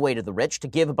not a giveaway to the rich to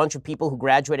give a bunch of people who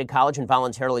graduated college and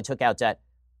voluntarily took out debt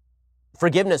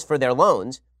forgiveness for their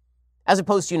loans, as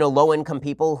opposed to, low-income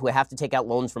people who have to take out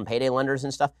loans from payday lenders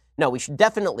and stuff. No, we should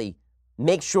definitely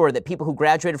make sure that people who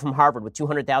graduated from Harvard with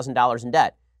 $200,000 in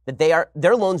debt, that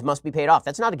their loans must be paid off.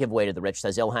 That's not a giveaway to the rich,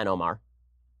 says Ilhan Omar.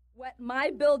 What my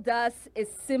bill does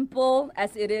is simple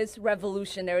as it is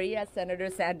revolutionary, as Senator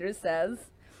Sanders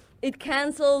says. It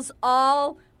cancels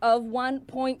all of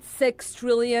 1.6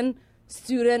 trillion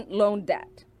student loan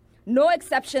debt. No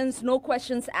exceptions, no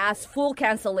questions asked, full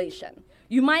cancellation.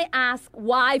 You might ask,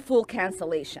 why full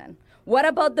cancellation? What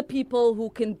about the people who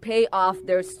can pay off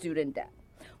their student debt?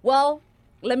 Well,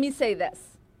 let me say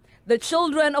this. The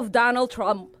children of Donald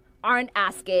Trump aren't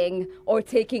asking or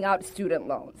taking out student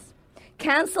loans.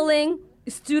 Canceling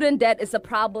student debt is a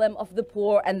problem of the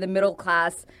poor and the middle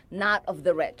class, not of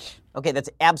the rich. Okay, that's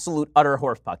absolute, utter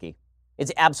horsepucky.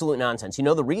 It's absolute nonsense. You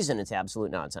know the reason it's absolute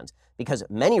nonsense? Because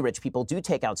many rich people do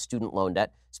take out student loan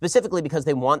debt, specifically because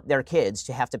they want their kids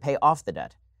to have to pay off the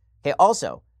debt. Okay,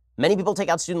 also, many people take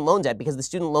out student loan debt because the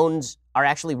student loans are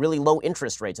actually really low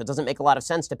interest rates. So it doesn't make a lot of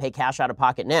sense to pay cash out of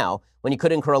pocket now when you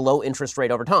could incur a low interest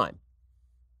rate over time.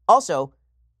 Also,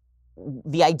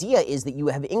 the idea is that you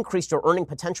have increased your earning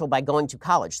potential by going to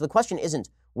college. So the question isn't,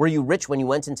 were you rich when you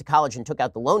went into college and took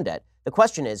out the loan debt? The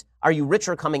question is, are you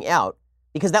richer coming out?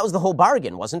 Because that was the whole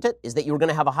bargain, wasn't it? Is that you were going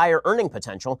to have a higher earning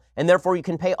potential, and therefore you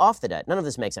can pay off the debt. None of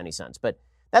this makes any sense, but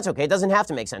that's okay. It doesn't have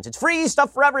to make sense. It's free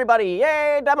stuff for everybody.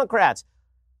 Yay, Democrats.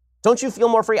 Don't you feel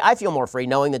more free? I feel more free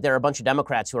knowing that there are a bunch of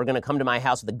Democrats who are going to come to my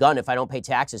house with a gun if I don't pay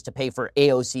taxes to pay for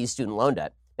AOC's student loan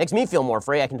debt. Makes me feel more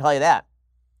free, I can tell you that.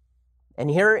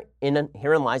 And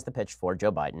herein lies the pitch for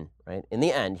Joe Biden, right? In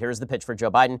the end, here's the pitch for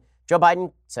Joe Biden. Joe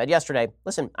Biden said yesterday,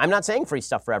 listen, I'm not saying free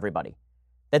stuff for everybody.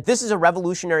 That this is a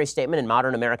revolutionary statement in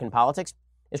modern American politics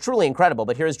is truly incredible,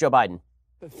 but here's Joe Biden.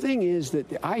 The thing is that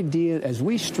the idea, as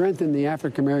we strengthen the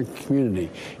African-American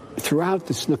community throughout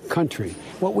this country,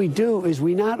 what we do is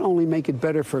we not only make it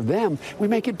better for them, we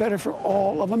make it better for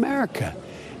all of America.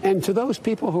 And to those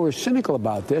people who are cynical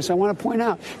about this, I want to point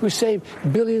out, we save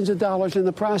billions of dollars in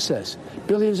the process,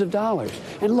 billions of dollars.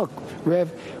 And look,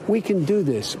 Rev, we can do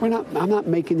this. I'm not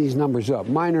making these numbers up.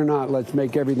 Mine or not, let's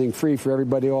make everything free for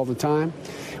everybody all the time.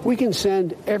 We can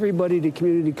send everybody to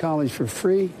community college for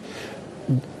free,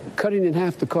 cutting in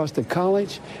half the cost of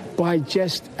college by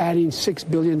just adding $6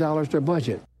 billion to their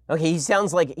budget. Okay, he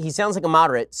sounds like a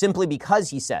moderate simply because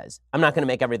he says, I'm not going to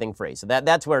make everything free. So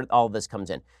that's where all of this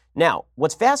comes in. Now,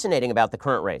 what's fascinating about the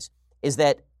current race is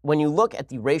that when you look at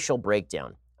the racial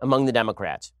breakdown among the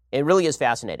Democrats, it really is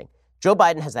fascinating. Joe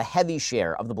Biden has a heavy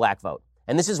share of the black vote,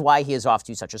 and this is why he is off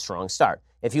to such a strong start.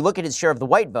 If you look at his share of the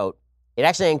white vote, it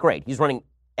actually ain't great. He's running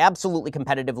absolutely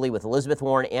competitively with Elizabeth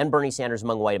Warren and Bernie Sanders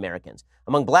among white Americans.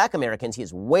 Among black Americans, he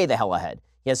is way the hell ahead.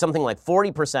 He has something like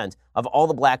 40% of all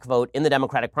the black vote in the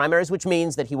Democratic primaries, which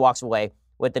means that he walks away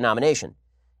with the nomination.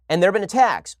 And there have been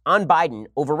attacks on Biden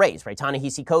over race, right?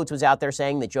 Ta-Nehisi Coates was out there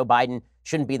saying that Joe Biden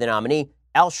shouldn't be the nominee.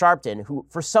 Al Sharpton, who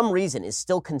for some reason is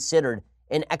still considered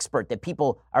an expert that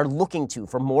people are looking to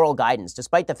for moral guidance,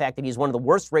 despite the fact that he's one of the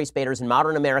worst race baiters in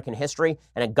modern American history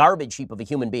and a garbage heap of a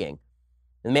human being.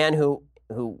 The man who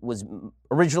was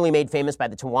originally made famous by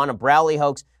the Tawana Brawley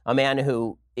hoax, a man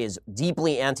who is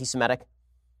deeply anti-Semitic.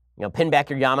 You know, pin back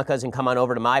your yarmulkes and come on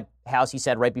over to my house, he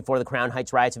said right before the Crown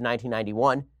Heights riots of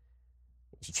 1991.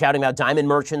 He's shouting about diamond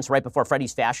merchants right before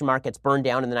Freddie's Fashion Mart gets burned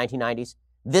down in the 1990s.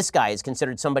 This guy is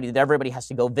considered somebody that everybody has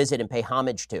to go visit and pay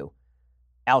homage to.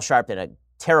 Al Sharpton, a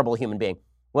terrible human being.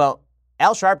 Well,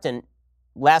 Al Sharpton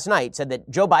last night said that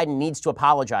Joe Biden needs to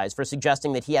apologize for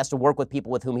suggesting that he has to work with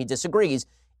people with whom he disagrees,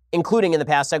 including in the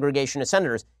past segregation of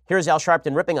senators. Here's Al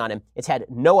Sharpton ripping on him. It's had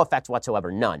no effect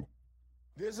whatsoever, none.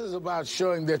 This is about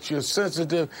showing that you're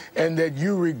sensitive and that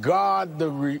you regard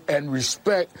and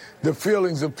respect the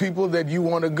feelings of people that you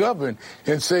want to govern,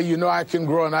 and say, you know, I can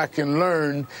grow and I can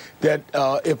learn that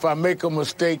if I make a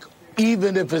mistake,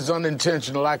 even if it's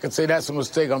unintentional, I can say that's a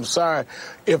mistake. I'm sorry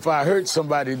if I hurt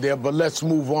somebody there, but let's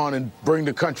move on and bring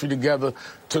the country together.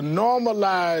 To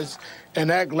normalize and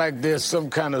act like there's some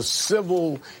kind of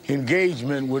civil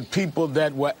engagement with people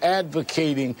that were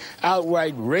advocating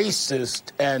outright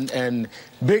racist and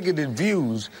bigoted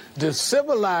views, to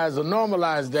civilize or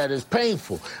normalize that is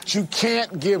painful. You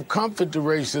can't give comfort to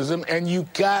racism, and you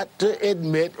got to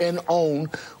admit and own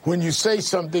when you say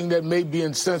something that may be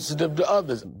insensitive to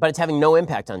others. But it's having no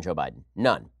impact on Joe Biden.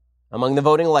 None. Among the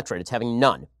voting electorate, it's having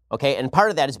none. Okay? And part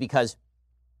of that is because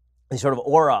the sort of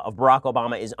aura of Barack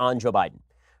Obama is on Joe Biden.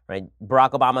 Right?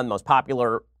 Barack Obama, the most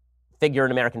popular figure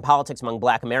in American politics among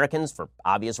black Americans for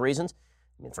obvious reasons.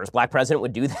 I mean, the first black president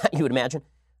would do that, you would imagine.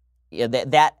 Yeah,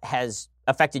 that has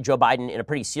affected Joe Biden in a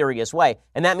pretty serious way.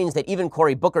 And that means that even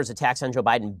Cory Booker's attacks on Joe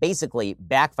Biden basically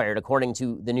backfired, according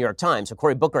to the New York Times. So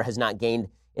Cory Booker has not gained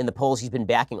in the polls. He's been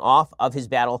backing off of his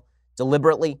battle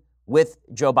deliberately with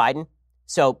Joe Biden.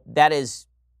 So that is,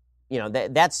 you know,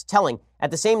 that's telling.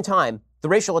 At the same time, the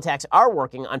racial attacks are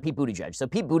working on Pete Buttigieg. So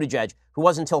Pete Buttigieg, who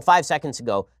was until 5 seconds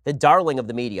ago the darling of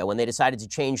the media when they decided to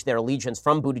change their allegiance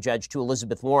from Buttigieg to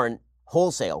Elizabeth Warren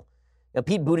wholesale. Now,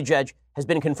 Pete Buttigieg has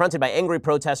been confronted by angry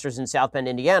protesters in South Bend,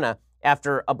 Indiana,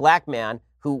 after a black man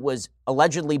who was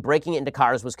allegedly breaking into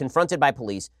cars was confronted by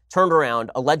police, turned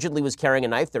around, allegedly was carrying a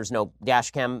knife. There's no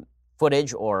dash cam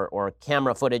footage or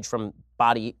camera footage from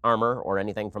body armor or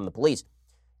anything from the police.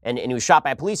 And he was shot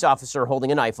by a police officer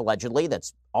holding a knife, allegedly.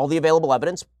 That's all the available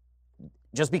evidence.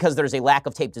 Just because there's a lack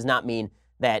of tape does not mean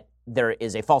that there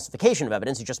is a falsification of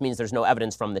evidence. It just means there's no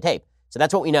evidence from the tape. So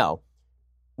that's what we know.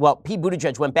 Well, Pete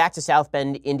Buttigieg went back to South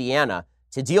Bend, Indiana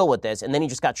to deal with this, and then he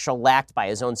just got shellacked by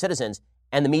his own citizens,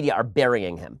 and the media are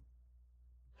burying him.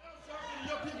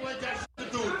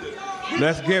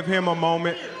 Let's give him a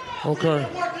moment. Okay.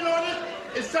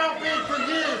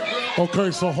 Okay,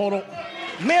 so hold on.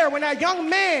 Mayor, when that young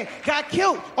man got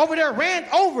killed over there, ran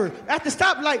over at the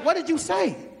stoplight, what did you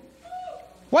say?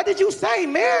 What did you say,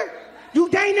 Mayor? You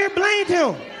dang near blamed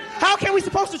him. How can we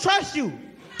supposed to trust you?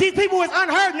 These people is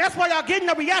unheard, and that's why y'all getting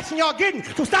the reaction y'all getting.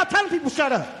 So stop telling people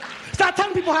shut up. Stop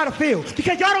telling people how to feel.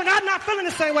 Because I'm not feeling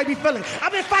the same way we feeling.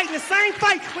 I've been fighting the same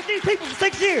fight with these people for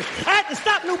 6 years. I had to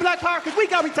stop New Black Power because we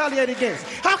got retaliated against.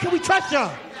 How can we trust y'all?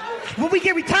 When we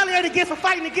get retaliated against for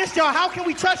fighting against y'all, how can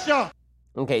we trust y'all?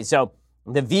 Okay, so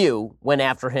The View went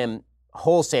after him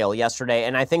wholesale yesterday,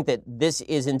 and I think that this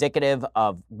is indicative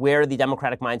of where the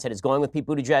Democratic mindset is going with Pete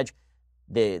Buttigieg.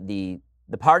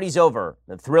 The party's over.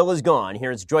 The thrill is gone.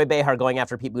 Here's Joy Behar going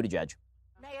after Pete Buttigieg.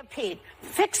 Mayor Pete,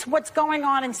 fix what's going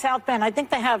on in South Bend. I think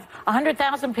they have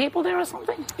 100,000 people there or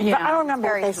something. Yeah, I don't remember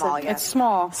what they said. It's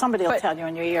small. Somebody will tell you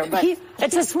in your ear. But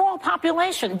it's a small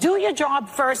population. Do your job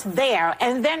first there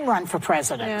and then run for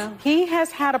president. Yeah. He has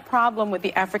had a problem with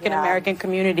the African-American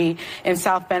community in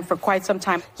South Bend for quite some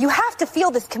time. You have to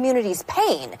feel this community's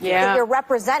pain that you're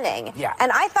representing. Yeah. And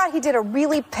I thought he did a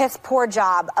really piss-poor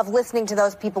job of listening to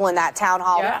those people in that town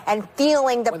hall and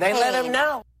feeling the pain. They let him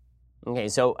know. Okay,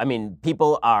 so, I mean,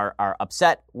 people are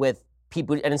upset with Pete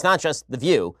Buttigieg, and it's not just The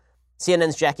View.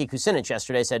 CNN's Jackie Kucinich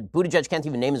yesterday said Buttigieg can't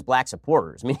even name his black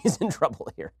supporters. I mean, he's in trouble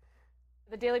here.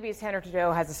 The Daily Beast Tanner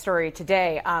Trudeau has a story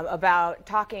today about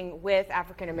talking with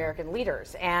African-American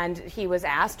leaders. And he was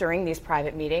asked during these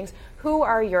private meetings, who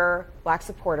are your black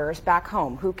supporters back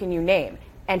home? Who can you name?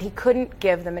 And he couldn't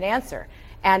give them an answer.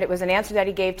 And it was an answer that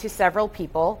he gave to several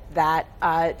people that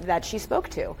she spoke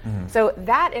to. Mm-hmm. So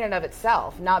that in and of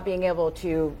itself, not being able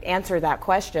to answer that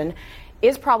question,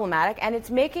 is problematic, and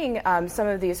it's making some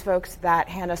of these folks that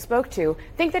Hannah spoke to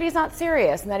think that he's not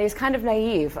serious and that he's kind of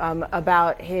naive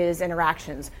about his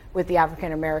interactions with the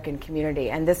African American community.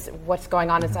 And this, what's going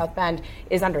on in South Bend,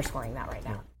 is underscoring that right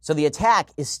now. So the attack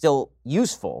is still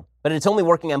useful, but it's only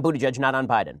working on Buttigieg, not on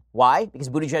Biden. Why? Because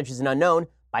Buttigieg is an unknown.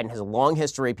 Biden has a long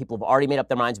history. People have already made up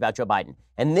their minds about Joe Biden.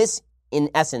 And this, in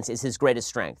essence, is his greatest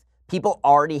strength. People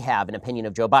already have an opinion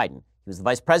of Joe Biden. He was the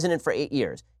vice president for 8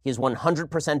 years. He is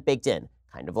 100% baked in,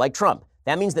 kind of like Trump.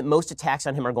 That means that most attacks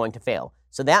on him are going to fail.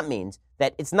 So that means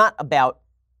that it's not about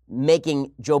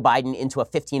making Joe Biden into a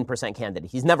 15%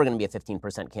 candidate. He's never going to be a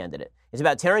 15% candidate. It's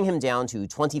about tearing him down to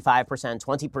 25%,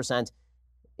 20%.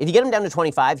 If you get him down to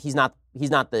 25, he's not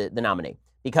the nominee.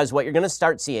 Because what you're going to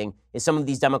start seeing is some of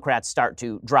these Democrats start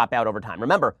to drop out over time.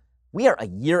 Remember, we are a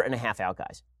year and a half out,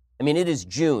 guys. I mean, it is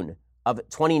June of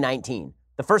 2019.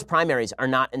 The first primaries are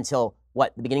not until, the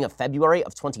beginning of February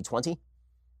of 2020?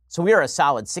 So we are a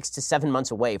solid 6 to 7 months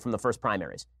away from the first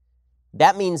primaries.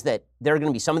 That means that there are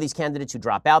going to be some of these candidates who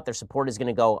drop out. Their support is going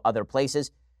to go other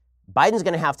places. Biden's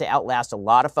going to have to outlast a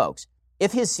lot of folks.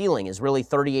 If his ceiling is really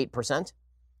 38%,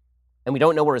 and we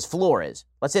don't know where his floor is,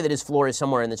 let's say that his floor is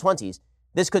somewhere in the 20s,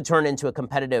 this could turn into a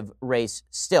competitive race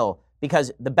still,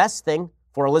 because the best thing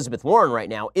for Elizabeth Warren right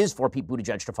now is for Pete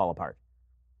Buttigieg to fall apart.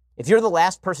 If you're the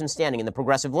last person standing in the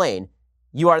progressive lane,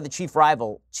 you are the chief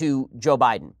rival to Joe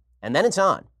Biden. And then it's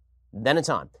on.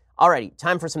 Alrighty,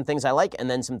 time for some things I like and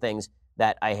then some things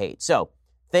that I hate. So,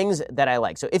 things that I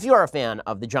like. So, if you are a fan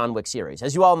of the John Wick series,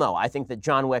 as you all know, I think that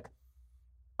John Wick,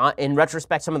 in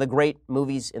retrospect, some of the great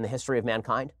movies in the history of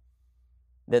mankind.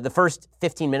 The first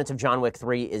 15 minutes of John Wick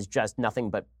 3 is just nothing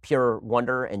but pure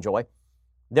wonder and joy.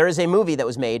 There is a movie that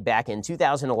was made back in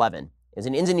 2011. It's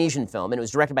an Indonesian film, and it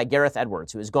was directed by Gareth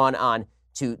Edwards, who has gone on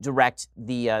to direct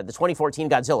the 2014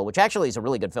 Godzilla, which actually is a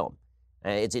really good film.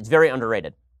 It's very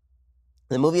underrated.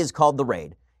 The movie is called The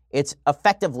Raid. It's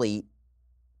effectively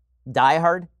Die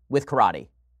Hard with karate.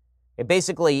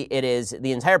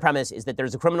 The entire premise is that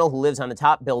there's a criminal who lives on the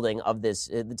top building of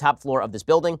the top floor of this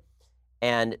building,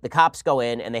 and the cops go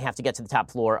in and they have to get to the top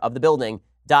floor of the building,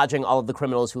 dodging all of the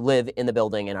criminals who live in the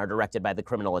building and are directed by the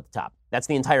criminal at the top. That's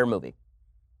the entire movie.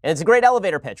 And it's a great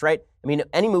elevator pitch, right? I mean,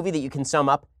 any movie that you can sum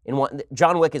up in one,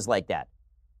 John Wick is like that.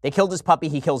 They killed his puppy,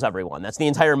 he kills everyone. That's the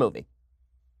entire movie.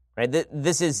 Right?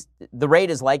 The Raid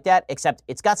is like that, except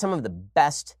it's got some of the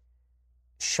best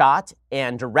shot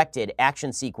and directed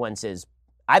action sequences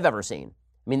I've ever seen.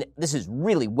 I mean, this is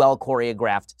really well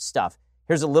choreographed stuff.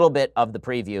 Here's a little bit of the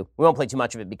preview. We won't play too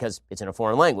much of it because it's in a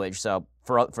foreign language, so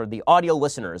for the audio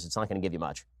listeners, it's not going to give you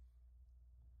much.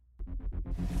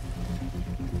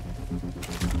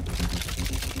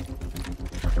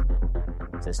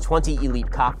 It says 20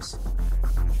 elite cops.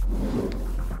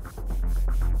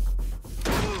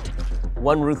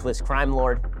 One ruthless crime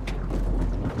lord.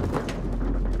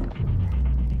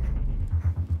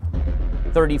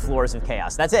 30 floors of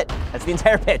chaos. That's it. That's the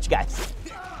entire pitch, guys.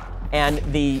 And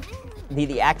the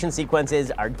action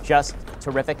sequences are just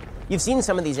terrific. You've seen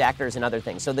some of these actors in other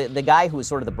things. So the guy who was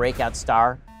sort of the breakout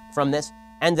star from this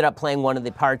ended up playing one of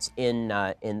the parts in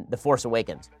The Force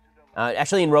Awakens.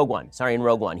 Actually, in Rogue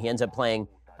One. He ends up playing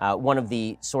one of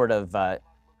the sort of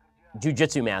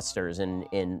jujitsu masters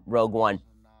in Rogue One.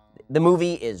 The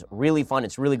movie is really fun.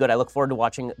 It's really good. I look forward to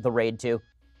watching The Raid, too.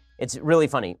 It's really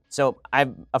funny. So I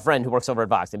have a friend who works over at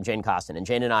Vox named Jane Costin, and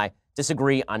Jane and I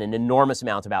disagree on an enormous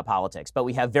amount about politics, but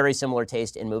we have very similar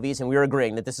taste in movies, and we were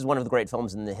agreeing that this is one of the great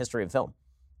films in the history of film,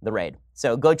 The Raid.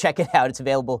 So go check it out. It's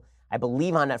available, I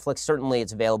believe, on Netflix. Certainly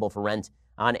it's available for rent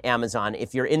on Amazon.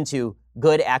 If you're into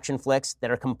good action flicks that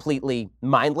are completely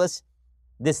mindless,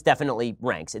 this definitely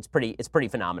ranks. It's pretty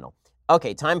phenomenal.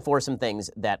 Okay, time for some things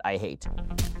that I hate.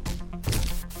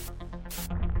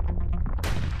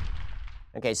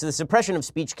 Okay, so the suppression of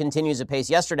speech continues apace.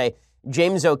 Yesterday,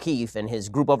 James O'Keefe and his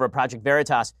group over at Project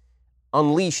Veritas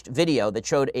unleashed video that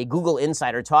showed a Google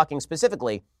insider talking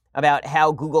specifically about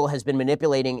how Google has been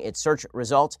manipulating its search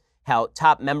results, how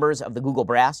top members of the Google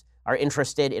brass are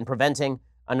interested in preventing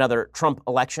another Trump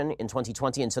election in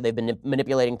 2020, and so they've been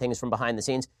manipulating things from behind the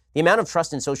scenes. The amount of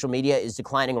trust in social media is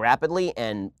declining rapidly,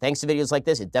 and thanks to videos like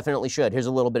this, it definitely should. Here's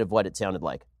a little bit of what it sounded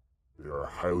like. They are a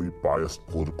highly biased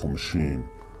political machine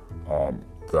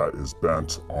that is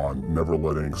bent on never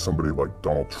letting somebody like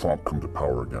Donald Trump come to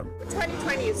power again.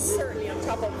 2020 is certainly on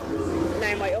top of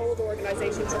now my old organization.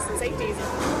 Organization Trust and Safety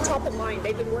is top of mind.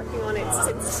 They've been working on it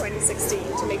since 2016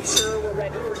 to make sure we're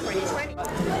ready for 2020.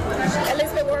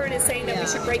 Elizabeth Warren is saying that we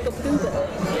should break up Google.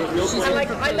 And like,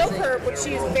 I love her, but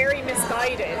she is very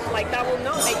misguided. Like, that will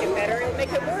not make it better. It'll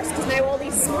make it worse, because now all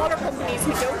these smaller companies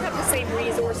who don't have the same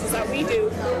resources that we do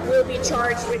will be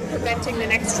charged with preventing the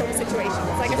next Trump situation.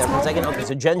 It's like Okay,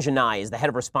 so Jen Janai is the head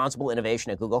of responsible innovation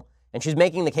at Google, and she's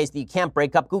making the case that you can't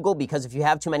break up Google because if you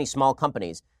have too many small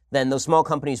companies, then those small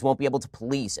companies won't be able to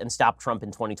police and stop Trump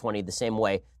in 2020 the same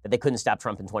way that they couldn't stop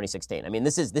Trump in 2016. I mean,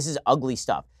 this is ugly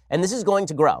stuff, and this is going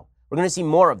to grow. We're going to see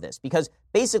more of this because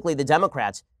basically the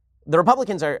Democrats, the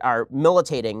Republicans are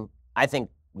militating, I think,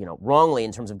 wrongly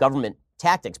in terms of government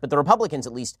tactics, but the Republicans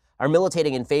at least are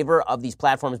militating in favor of these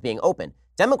platforms being open.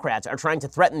 Democrats are trying to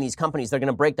threaten these companies. They're going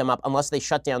to break them up unless they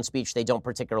shut down speech they don't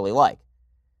particularly like.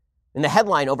 And the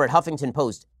headline over at Huffington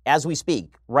Post, as we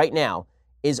speak right now,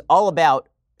 is all about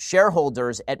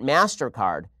shareholders at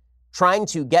MasterCard trying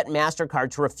to get MasterCard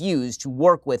to refuse to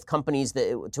work with companies,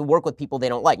 to work with people they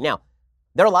don't like. Now,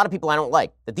 there are a lot of people I don't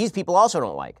like that these people also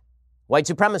don't like. White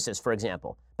supremacists, for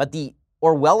example. But the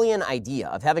Orwellian idea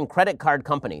of having credit card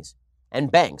companies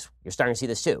and banks, you're starting to see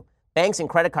this too, banks and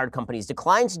credit card companies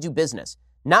decline to do business,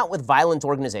 not with violent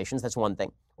organizations, that's one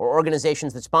thing, or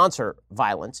organizations that sponsor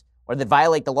violence or that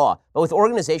violate the law, but with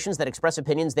organizations that express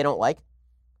opinions they don't like.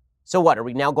 So what, are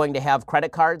we now going to have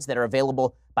credit cards that are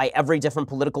available by every different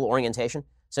political orientation?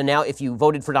 So now if you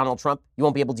voted for Donald Trump, you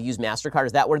won't be able to use MasterCard.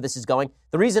 Is that where this is going?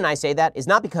 The reason I say that is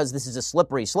not because this is a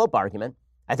slippery slope argument.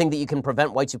 I think that you can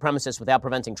prevent white supremacists without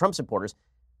preventing Trump supporters,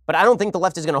 but I don't think the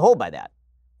left is going to hold by that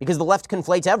because the left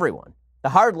conflates everyone. The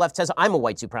hard left says I'm a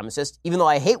white supremacist, even though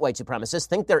I hate white supremacists,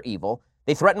 think they're evil.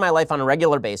 They threaten my life on a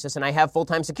regular basis, and I have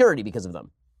full-time security because of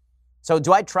them. So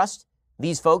do I trust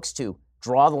these folks to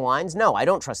draw the lines? No, I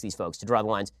don't trust these folks to draw the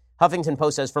lines. Huffington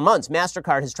Post says for months,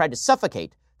 MasterCard has tried to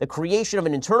suffocate the creation of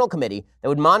an internal committee that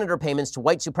would monitor payments to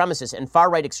white supremacists and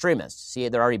far-right extremists. See,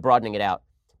 they're already broadening it out.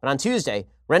 But on Tuesday,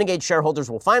 Renegade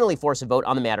shareholders will finally force a vote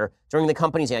on the matter during the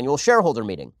company's annual shareholder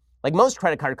meeting. Like most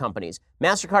credit card companies,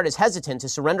 MasterCard is hesitant to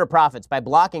surrender profits by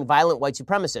blocking violent white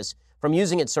supremacists from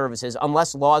using its services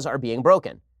unless laws are being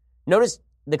broken. Notice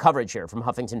the coverage here from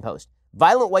Huffington Post.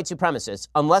 Violent white supremacists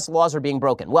unless laws are being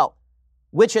broken. Well,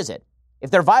 which is it? If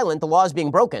they're violent, the law is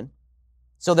being broken.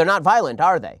 So they're not violent,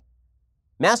 are they?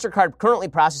 MasterCard currently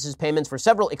processes payments for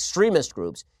several extremist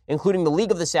groups, including the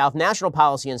League of the South, National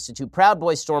Policy Institute, Proud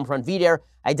Boys, Stormfront, VDARE,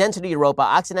 Identity Europa,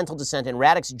 Occidental Dissent, and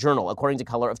Radix Journal, according to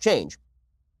Color of Change.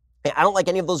 I don't like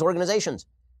any of those organizations.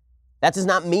 That does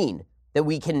not mean that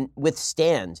we can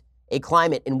withstand a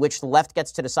climate in which the left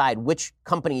gets to decide which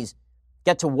companies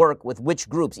get to work with which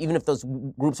groups, even if those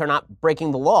groups are not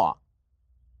breaking the law.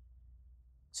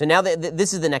 So now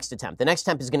this is the next attempt. The next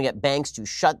attempt is going to get banks to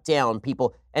shut down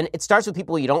people, and it starts with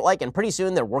people you don't like, and pretty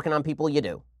soon they're working on people you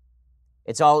do.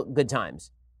 It's all good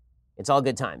times. It's all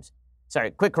good times. Sorry,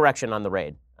 quick correction on The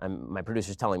Raid. My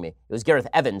producer's telling me. It was Gareth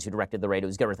Evans who directed The Raid. It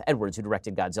was Gareth Edwards who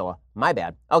directed Godzilla. My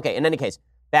bad. Okay, in any case,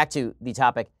 back to the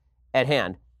topic at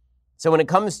hand. So when it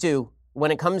comes to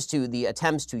the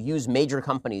attempts to use major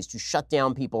companies to shut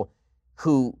down people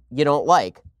who you don't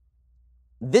like,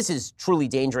 this is truly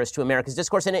dangerous to America's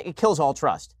discourse, and it kills all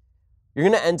trust. You're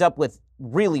going to end up with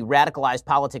really radicalized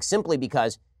politics simply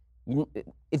because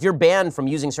if you're banned from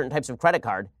using certain types of credit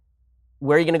card,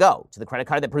 where are you going to go? To the credit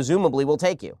card that presumably will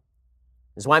take you.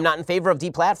 This is why I'm not in favor of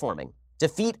deplatforming.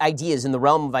 Defeat ideas in the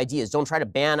realm of ideas. Don't try to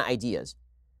ban ideas.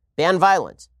 Ban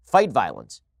violence. Fight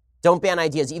violence. Don't ban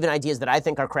ideas, even ideas that I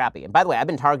think are crappy. And by the way, I've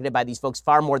been targeted by these folks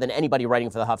far more than anybody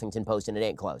writing for the Huffington Post, and it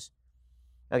ain't close.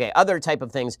 Okay, other type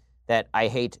of things that I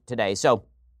hate today. So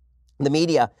the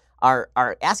media are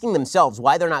asking themselves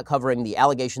why they're not covering the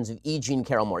allegations of E. Jean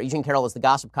Carroll more. E. Jean Carroll is the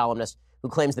gossip columnist who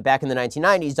claims that back in the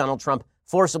 1990s, Donald Trump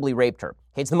forcibly raped her.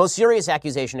 Okay, it's the most serious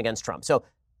accusation against Trump. So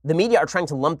the media are trying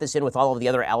to lump this in with all of the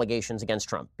other allegations against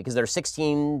Trump because there are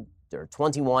 16 or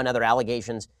 21 other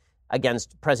allegations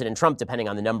against President Trump, depending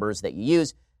on the numbers that you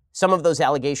use. Some of those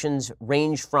allegations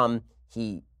range from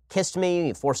he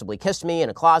forcibly kissed me in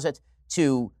a closet,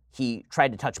 to he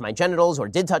tried to touch my genitals or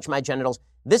did touch my genitals.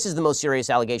 This is the most serious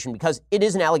allegation because it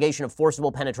is an allegation of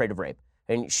forcible penetrative rape.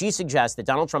 And she suggests that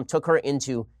Donald Trump took her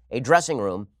into a dressing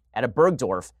room at a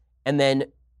Bergdorf and then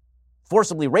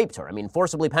forcibly raped her.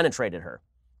 Forcibly penetrated her.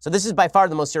 So this is by far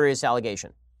the most serious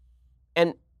allegation.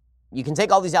 And you can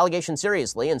take all these allegations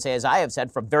seriously and say, as I have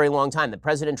said for a very long time, that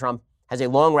President Trump has a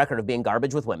long record of being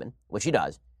garbage with women, which he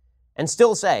does, and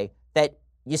still say that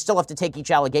you still have to take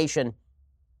each allegation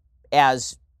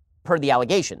as per the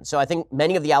allegation. So I think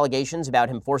many of the allegations about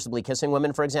him forcibly kissing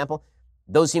women, for example,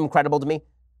 those seem credible to me.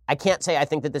 I can't say I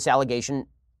think that this allegation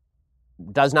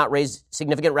does not raise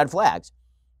significant red flags.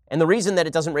 And the reason that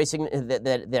it doesn't raise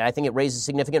that I think it raises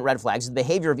significant red flags is the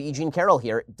behavior of E. Jean Carroll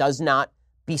here does not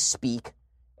bespeak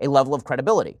a level of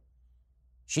credibility.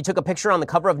 She took a picture on the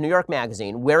cover of New York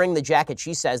Magazine wearing the jacket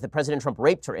she says that President Trump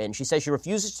raped her in. She says she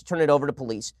refuses to turn it over to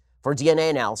police for DNA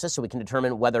analysis so we can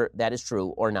determine whether that is true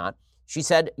or not. She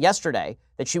said yesterday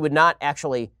that she would not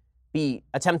actually be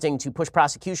attempting to push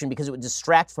prosecution because it would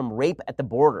distract from rape at the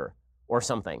border or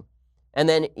something. And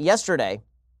then yesterday,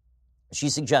 she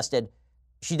suggested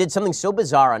she did something so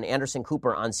bizarre on Anderson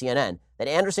Cooper on CNN that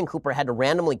Anderson Cooper had to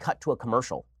randomly cut to a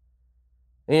commercial.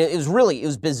 I mean, it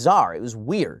was bizarre. It was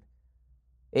weird.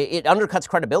 It undercuts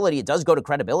credibility. It does go to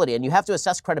credibility, and you have to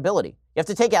assess credibility. You have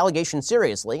to take allegations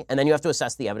seriously, and then you have to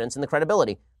assess the evidence and the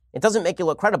credibility. It doesn't make you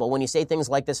look credible when you say things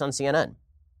like this on CNN.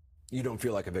 You don't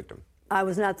feel like a victim. I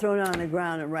was not thrown on the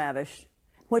ground and ravished.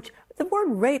 Which the word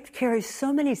rape carries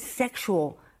so many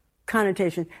sexual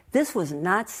connotations. This was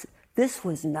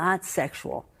not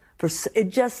sexual.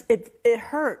 It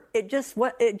hurt.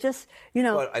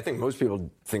 But I think most people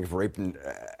think of rape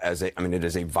as it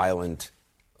is a violent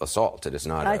assault. It is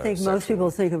not. I think most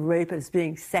people think of rape as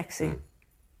being sexy. Mm.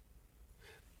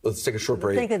 Let's take a short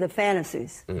break. Think of the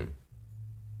fantasies. Mm.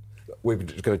 We're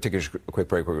just going to take a quick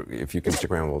break. If you can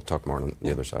stick around, we'll talk more on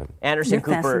the other side. You're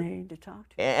fascinating to talk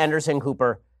to. Anderson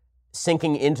Cooper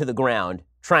sinking into the ground,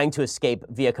 trying to escape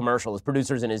via commercial. His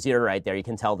producer's in his ear right there. You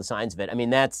can tell the signs of it. I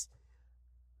mean,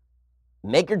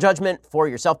 make your judgment for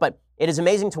yourself. But it is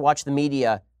amazing to watch the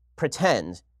media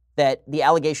pretend that the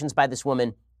allegations by this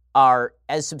woman are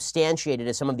as substantiated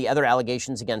as some of the other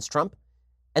allegations against Trump.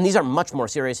 And these are much more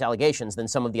serious allegations than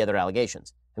some of the other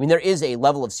allegations. I mean, there is a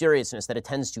level of seriousness that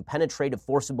attends to penetrative,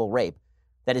 forcible rape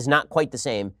that is not quite the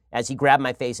same as he grabbed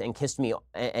my face and kissed me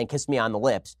on the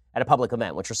lips at a public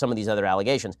event, which are some of these other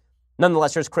allegations.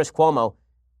 Nonetheless, there's Chris Cuomo,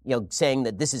 saying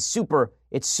that this is super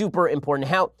important.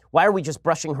 Why are we just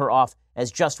brushing her off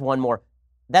as just one more?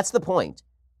 That's the point.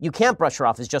 You can't brush her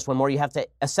off as just one more. You have to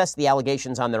assess the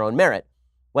allegations on their own merit.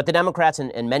 What the Democrats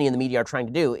and many in the media are trying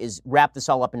to do is wrap this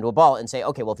all up into a ball and say,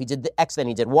 okay, well, if he did X, then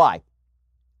he did Y.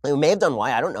 He may have done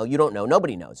Y. I don't know. You don't know.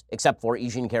 Nobody knows, except for E.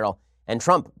 Jean Carroll and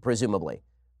Trump, presumably.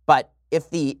 But if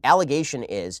the allegation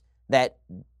is that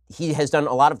he has done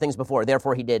a lot of things before,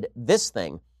 therefore he did this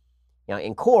thing,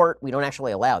 in court, we don't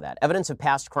actually allow that. Evidence of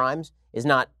past crimes is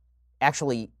not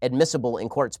actually admissible in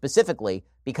court specifically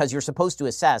because you're supposed to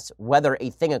assess whether a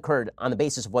thing occurred on the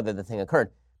basis of whether the thing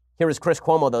occurred. Here is Chris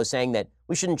Cuomo, though, saying that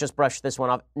we shouldn't just brush this one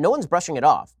off. No one's brushing it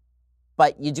off.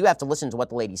 But you do have to listen to what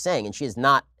the lady's saying, and she is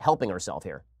not helping herself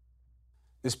here.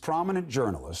 This prominent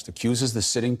journalist accuses the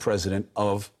sitting president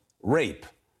of rape.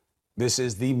 This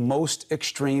is the most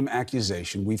extreme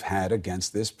accusation we've had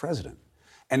against this president.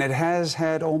 And it has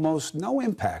had almost no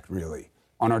impact, really,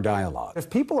 on our dialogue. If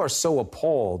people are so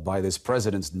appalled by this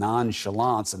president's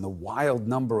nonchalance and the wild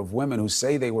number of women who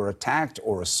say they were attacked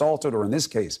or assaulted, or in this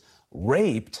case,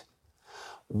 raped,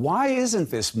 why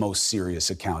isn't this most serious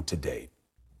account to date?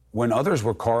 When others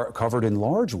were covered in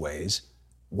large ways,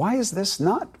 why is this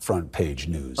not front page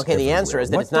news? Okay, the answer is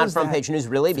that it's not front page news,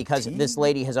 really, because this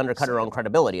lady has undercut her own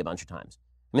credibility a bunch of times.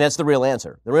 I mean, that's the real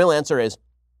answer. The real answer is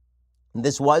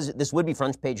this would be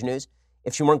front page news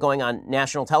if she weren't going on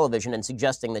national television and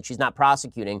suggesting that she's not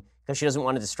prosecuting because she doesn't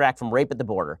want to distract from rape at the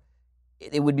border.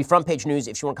 It would be front page news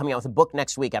if she weren't coming out with a book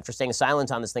next week after staying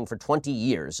silent on this thing for 20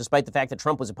 years, despite the fact that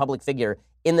Trump was a public figure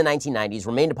in the 1990s,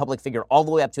 remained a public figure all the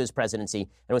way up to his presidency,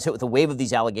 and was hit with a wave of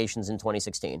these allegations in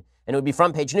 2016. And it would be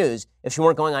front page news if she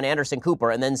weren't going on Anderson Cooper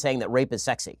and then saying that rape is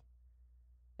sexy.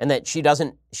 And that she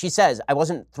says, I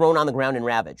wasn't thrown on the ground and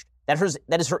ravaged.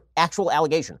 That is her actual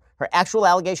allegation. Her actual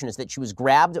allegation is that she was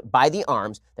grabbed by the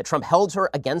arms, that Trump held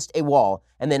her against a wall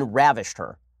and then ravished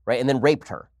her, right? And then raped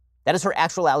her. That is her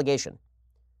actual allegation.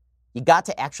 You got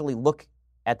to actually look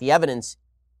at the evidence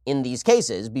in these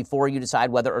cases before you decide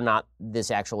whether or not this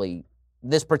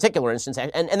particular instance,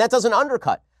 and that doesn't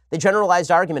undercut the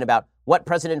generalized argument about what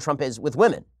President Trump is with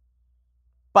women.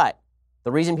 But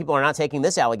the reason people are not taking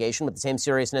this allegation with the same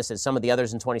seriousness as some of the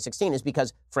others in 2016 is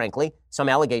because, frankly, some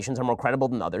allegations are more credible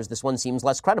than others. This one seems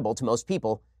less credible to most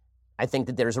people. I think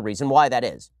that there's a reason why that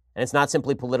is. And it's not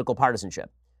simply political partisanship.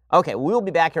 Okay, we'll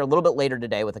be back here a little bit later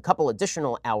today with a couple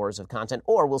additional hours of content,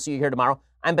 or we'll see you here tomorrow.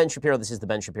 I'm Ben Shapiro. This is The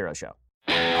Ben Shapiro Show.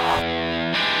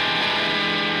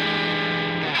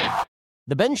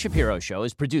 The Ben Shapiro Show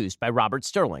is produced by Robert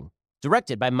Sterling,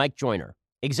 directed by Mike Joyner,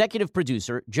 executive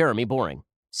producer Jeremy Boring,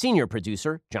 senior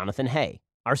producer Jonathan Hay.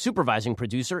 Our supervising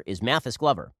producer is Mathis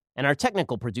Glover, and our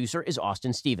technical producer is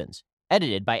Austin Stevens,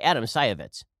 edited by Adam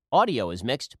Sayevitz. Audio is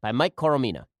mixed by Mike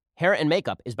Coromina. Hair and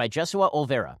makeup is by Jesua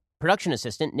Olvera. Production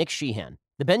assistant Nick Sheehan.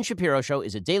 The Ben Shapiro Show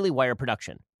is a Daily Wire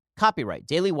production. Copyright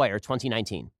Daily Wire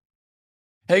 2019.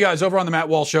 Hey guys, over on the Matt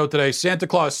Walsh Show today, Santa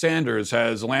Claus Sanders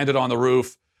has landed on the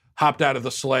roof, hopped out of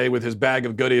the sleigh with his bag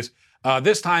of goodies.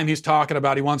 This time he's talking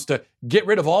about he wants to get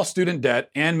rid of all student debt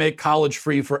and make college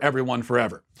free for everyone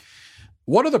forever.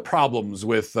 What are the problems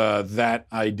with that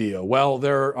idea? Well,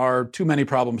 there are too many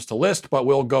problems to list, but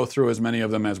we'll go through as many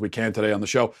of them as we can today on the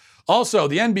show. Also,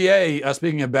 the NBA,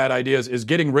 speaking of bad ideas, is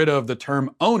getting rid of the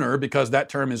term owner because that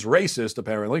term is racist,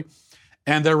 apparently.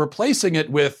 And they're replacing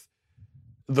it with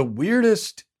the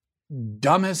weirdest,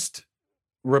 dumbest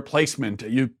replacement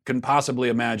you can possibly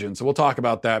imagine. So we'll talk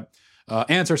about that.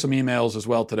 Answer some emails as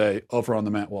well today over on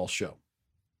the Matt Walsh Show.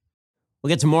 We'll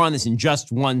get to more on this in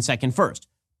just 1 second. First,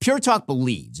 Pure Talk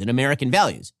believes in American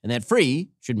values, and that free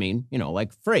should mean,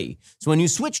 like free. So when you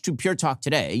switch to Pure Talk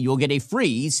today, you'll get a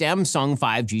free Samsung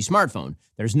 5G smartphone.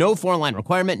 There's no foreign-line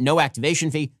requirement, no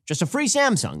activation fee, just a free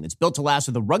Samsung that's built to last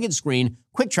with a rugged screen,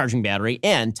 quick charging battery,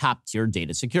 and top-tier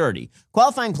data security.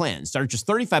 Qualifying plans start at just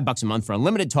 $35 a month for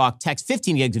unlimited talk, text,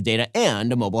 15 gigs of data,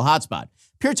 and a mobile hotspot.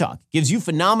 Pure Talk gives you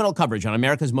phenomenal coverage on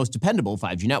America's most dependable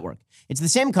 5G network. It's the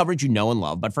same coverage you know and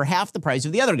love, but for half the price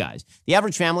of the other guys. The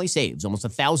average family saves almost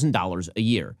 $1,000 a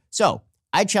year. So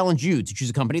I challenge you to choose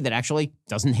a company that actually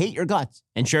doesn't hate your guts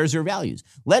and shares your values.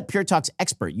 Let Pure Talk's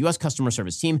expert U.S. customer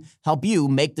service team help you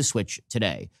make the switch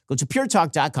today. Go to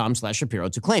puretalk.com/Shapiro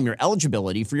to claim your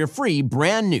eligibility for your free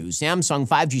brand new Samsung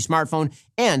 5G smartphone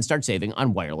and start saving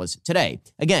on wireless today.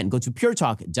 Again, go to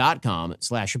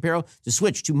puretalk.com/Shapiro to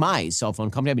switch to my cell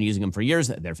phone company. I've been using them for years.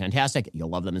 They're fantastic. You'll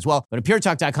love them as well. Go to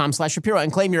puretalk.com/Shapiro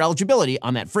and claim your eligibility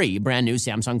on that free brand new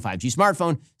Samsung 5G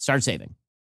smartphone. Start saving.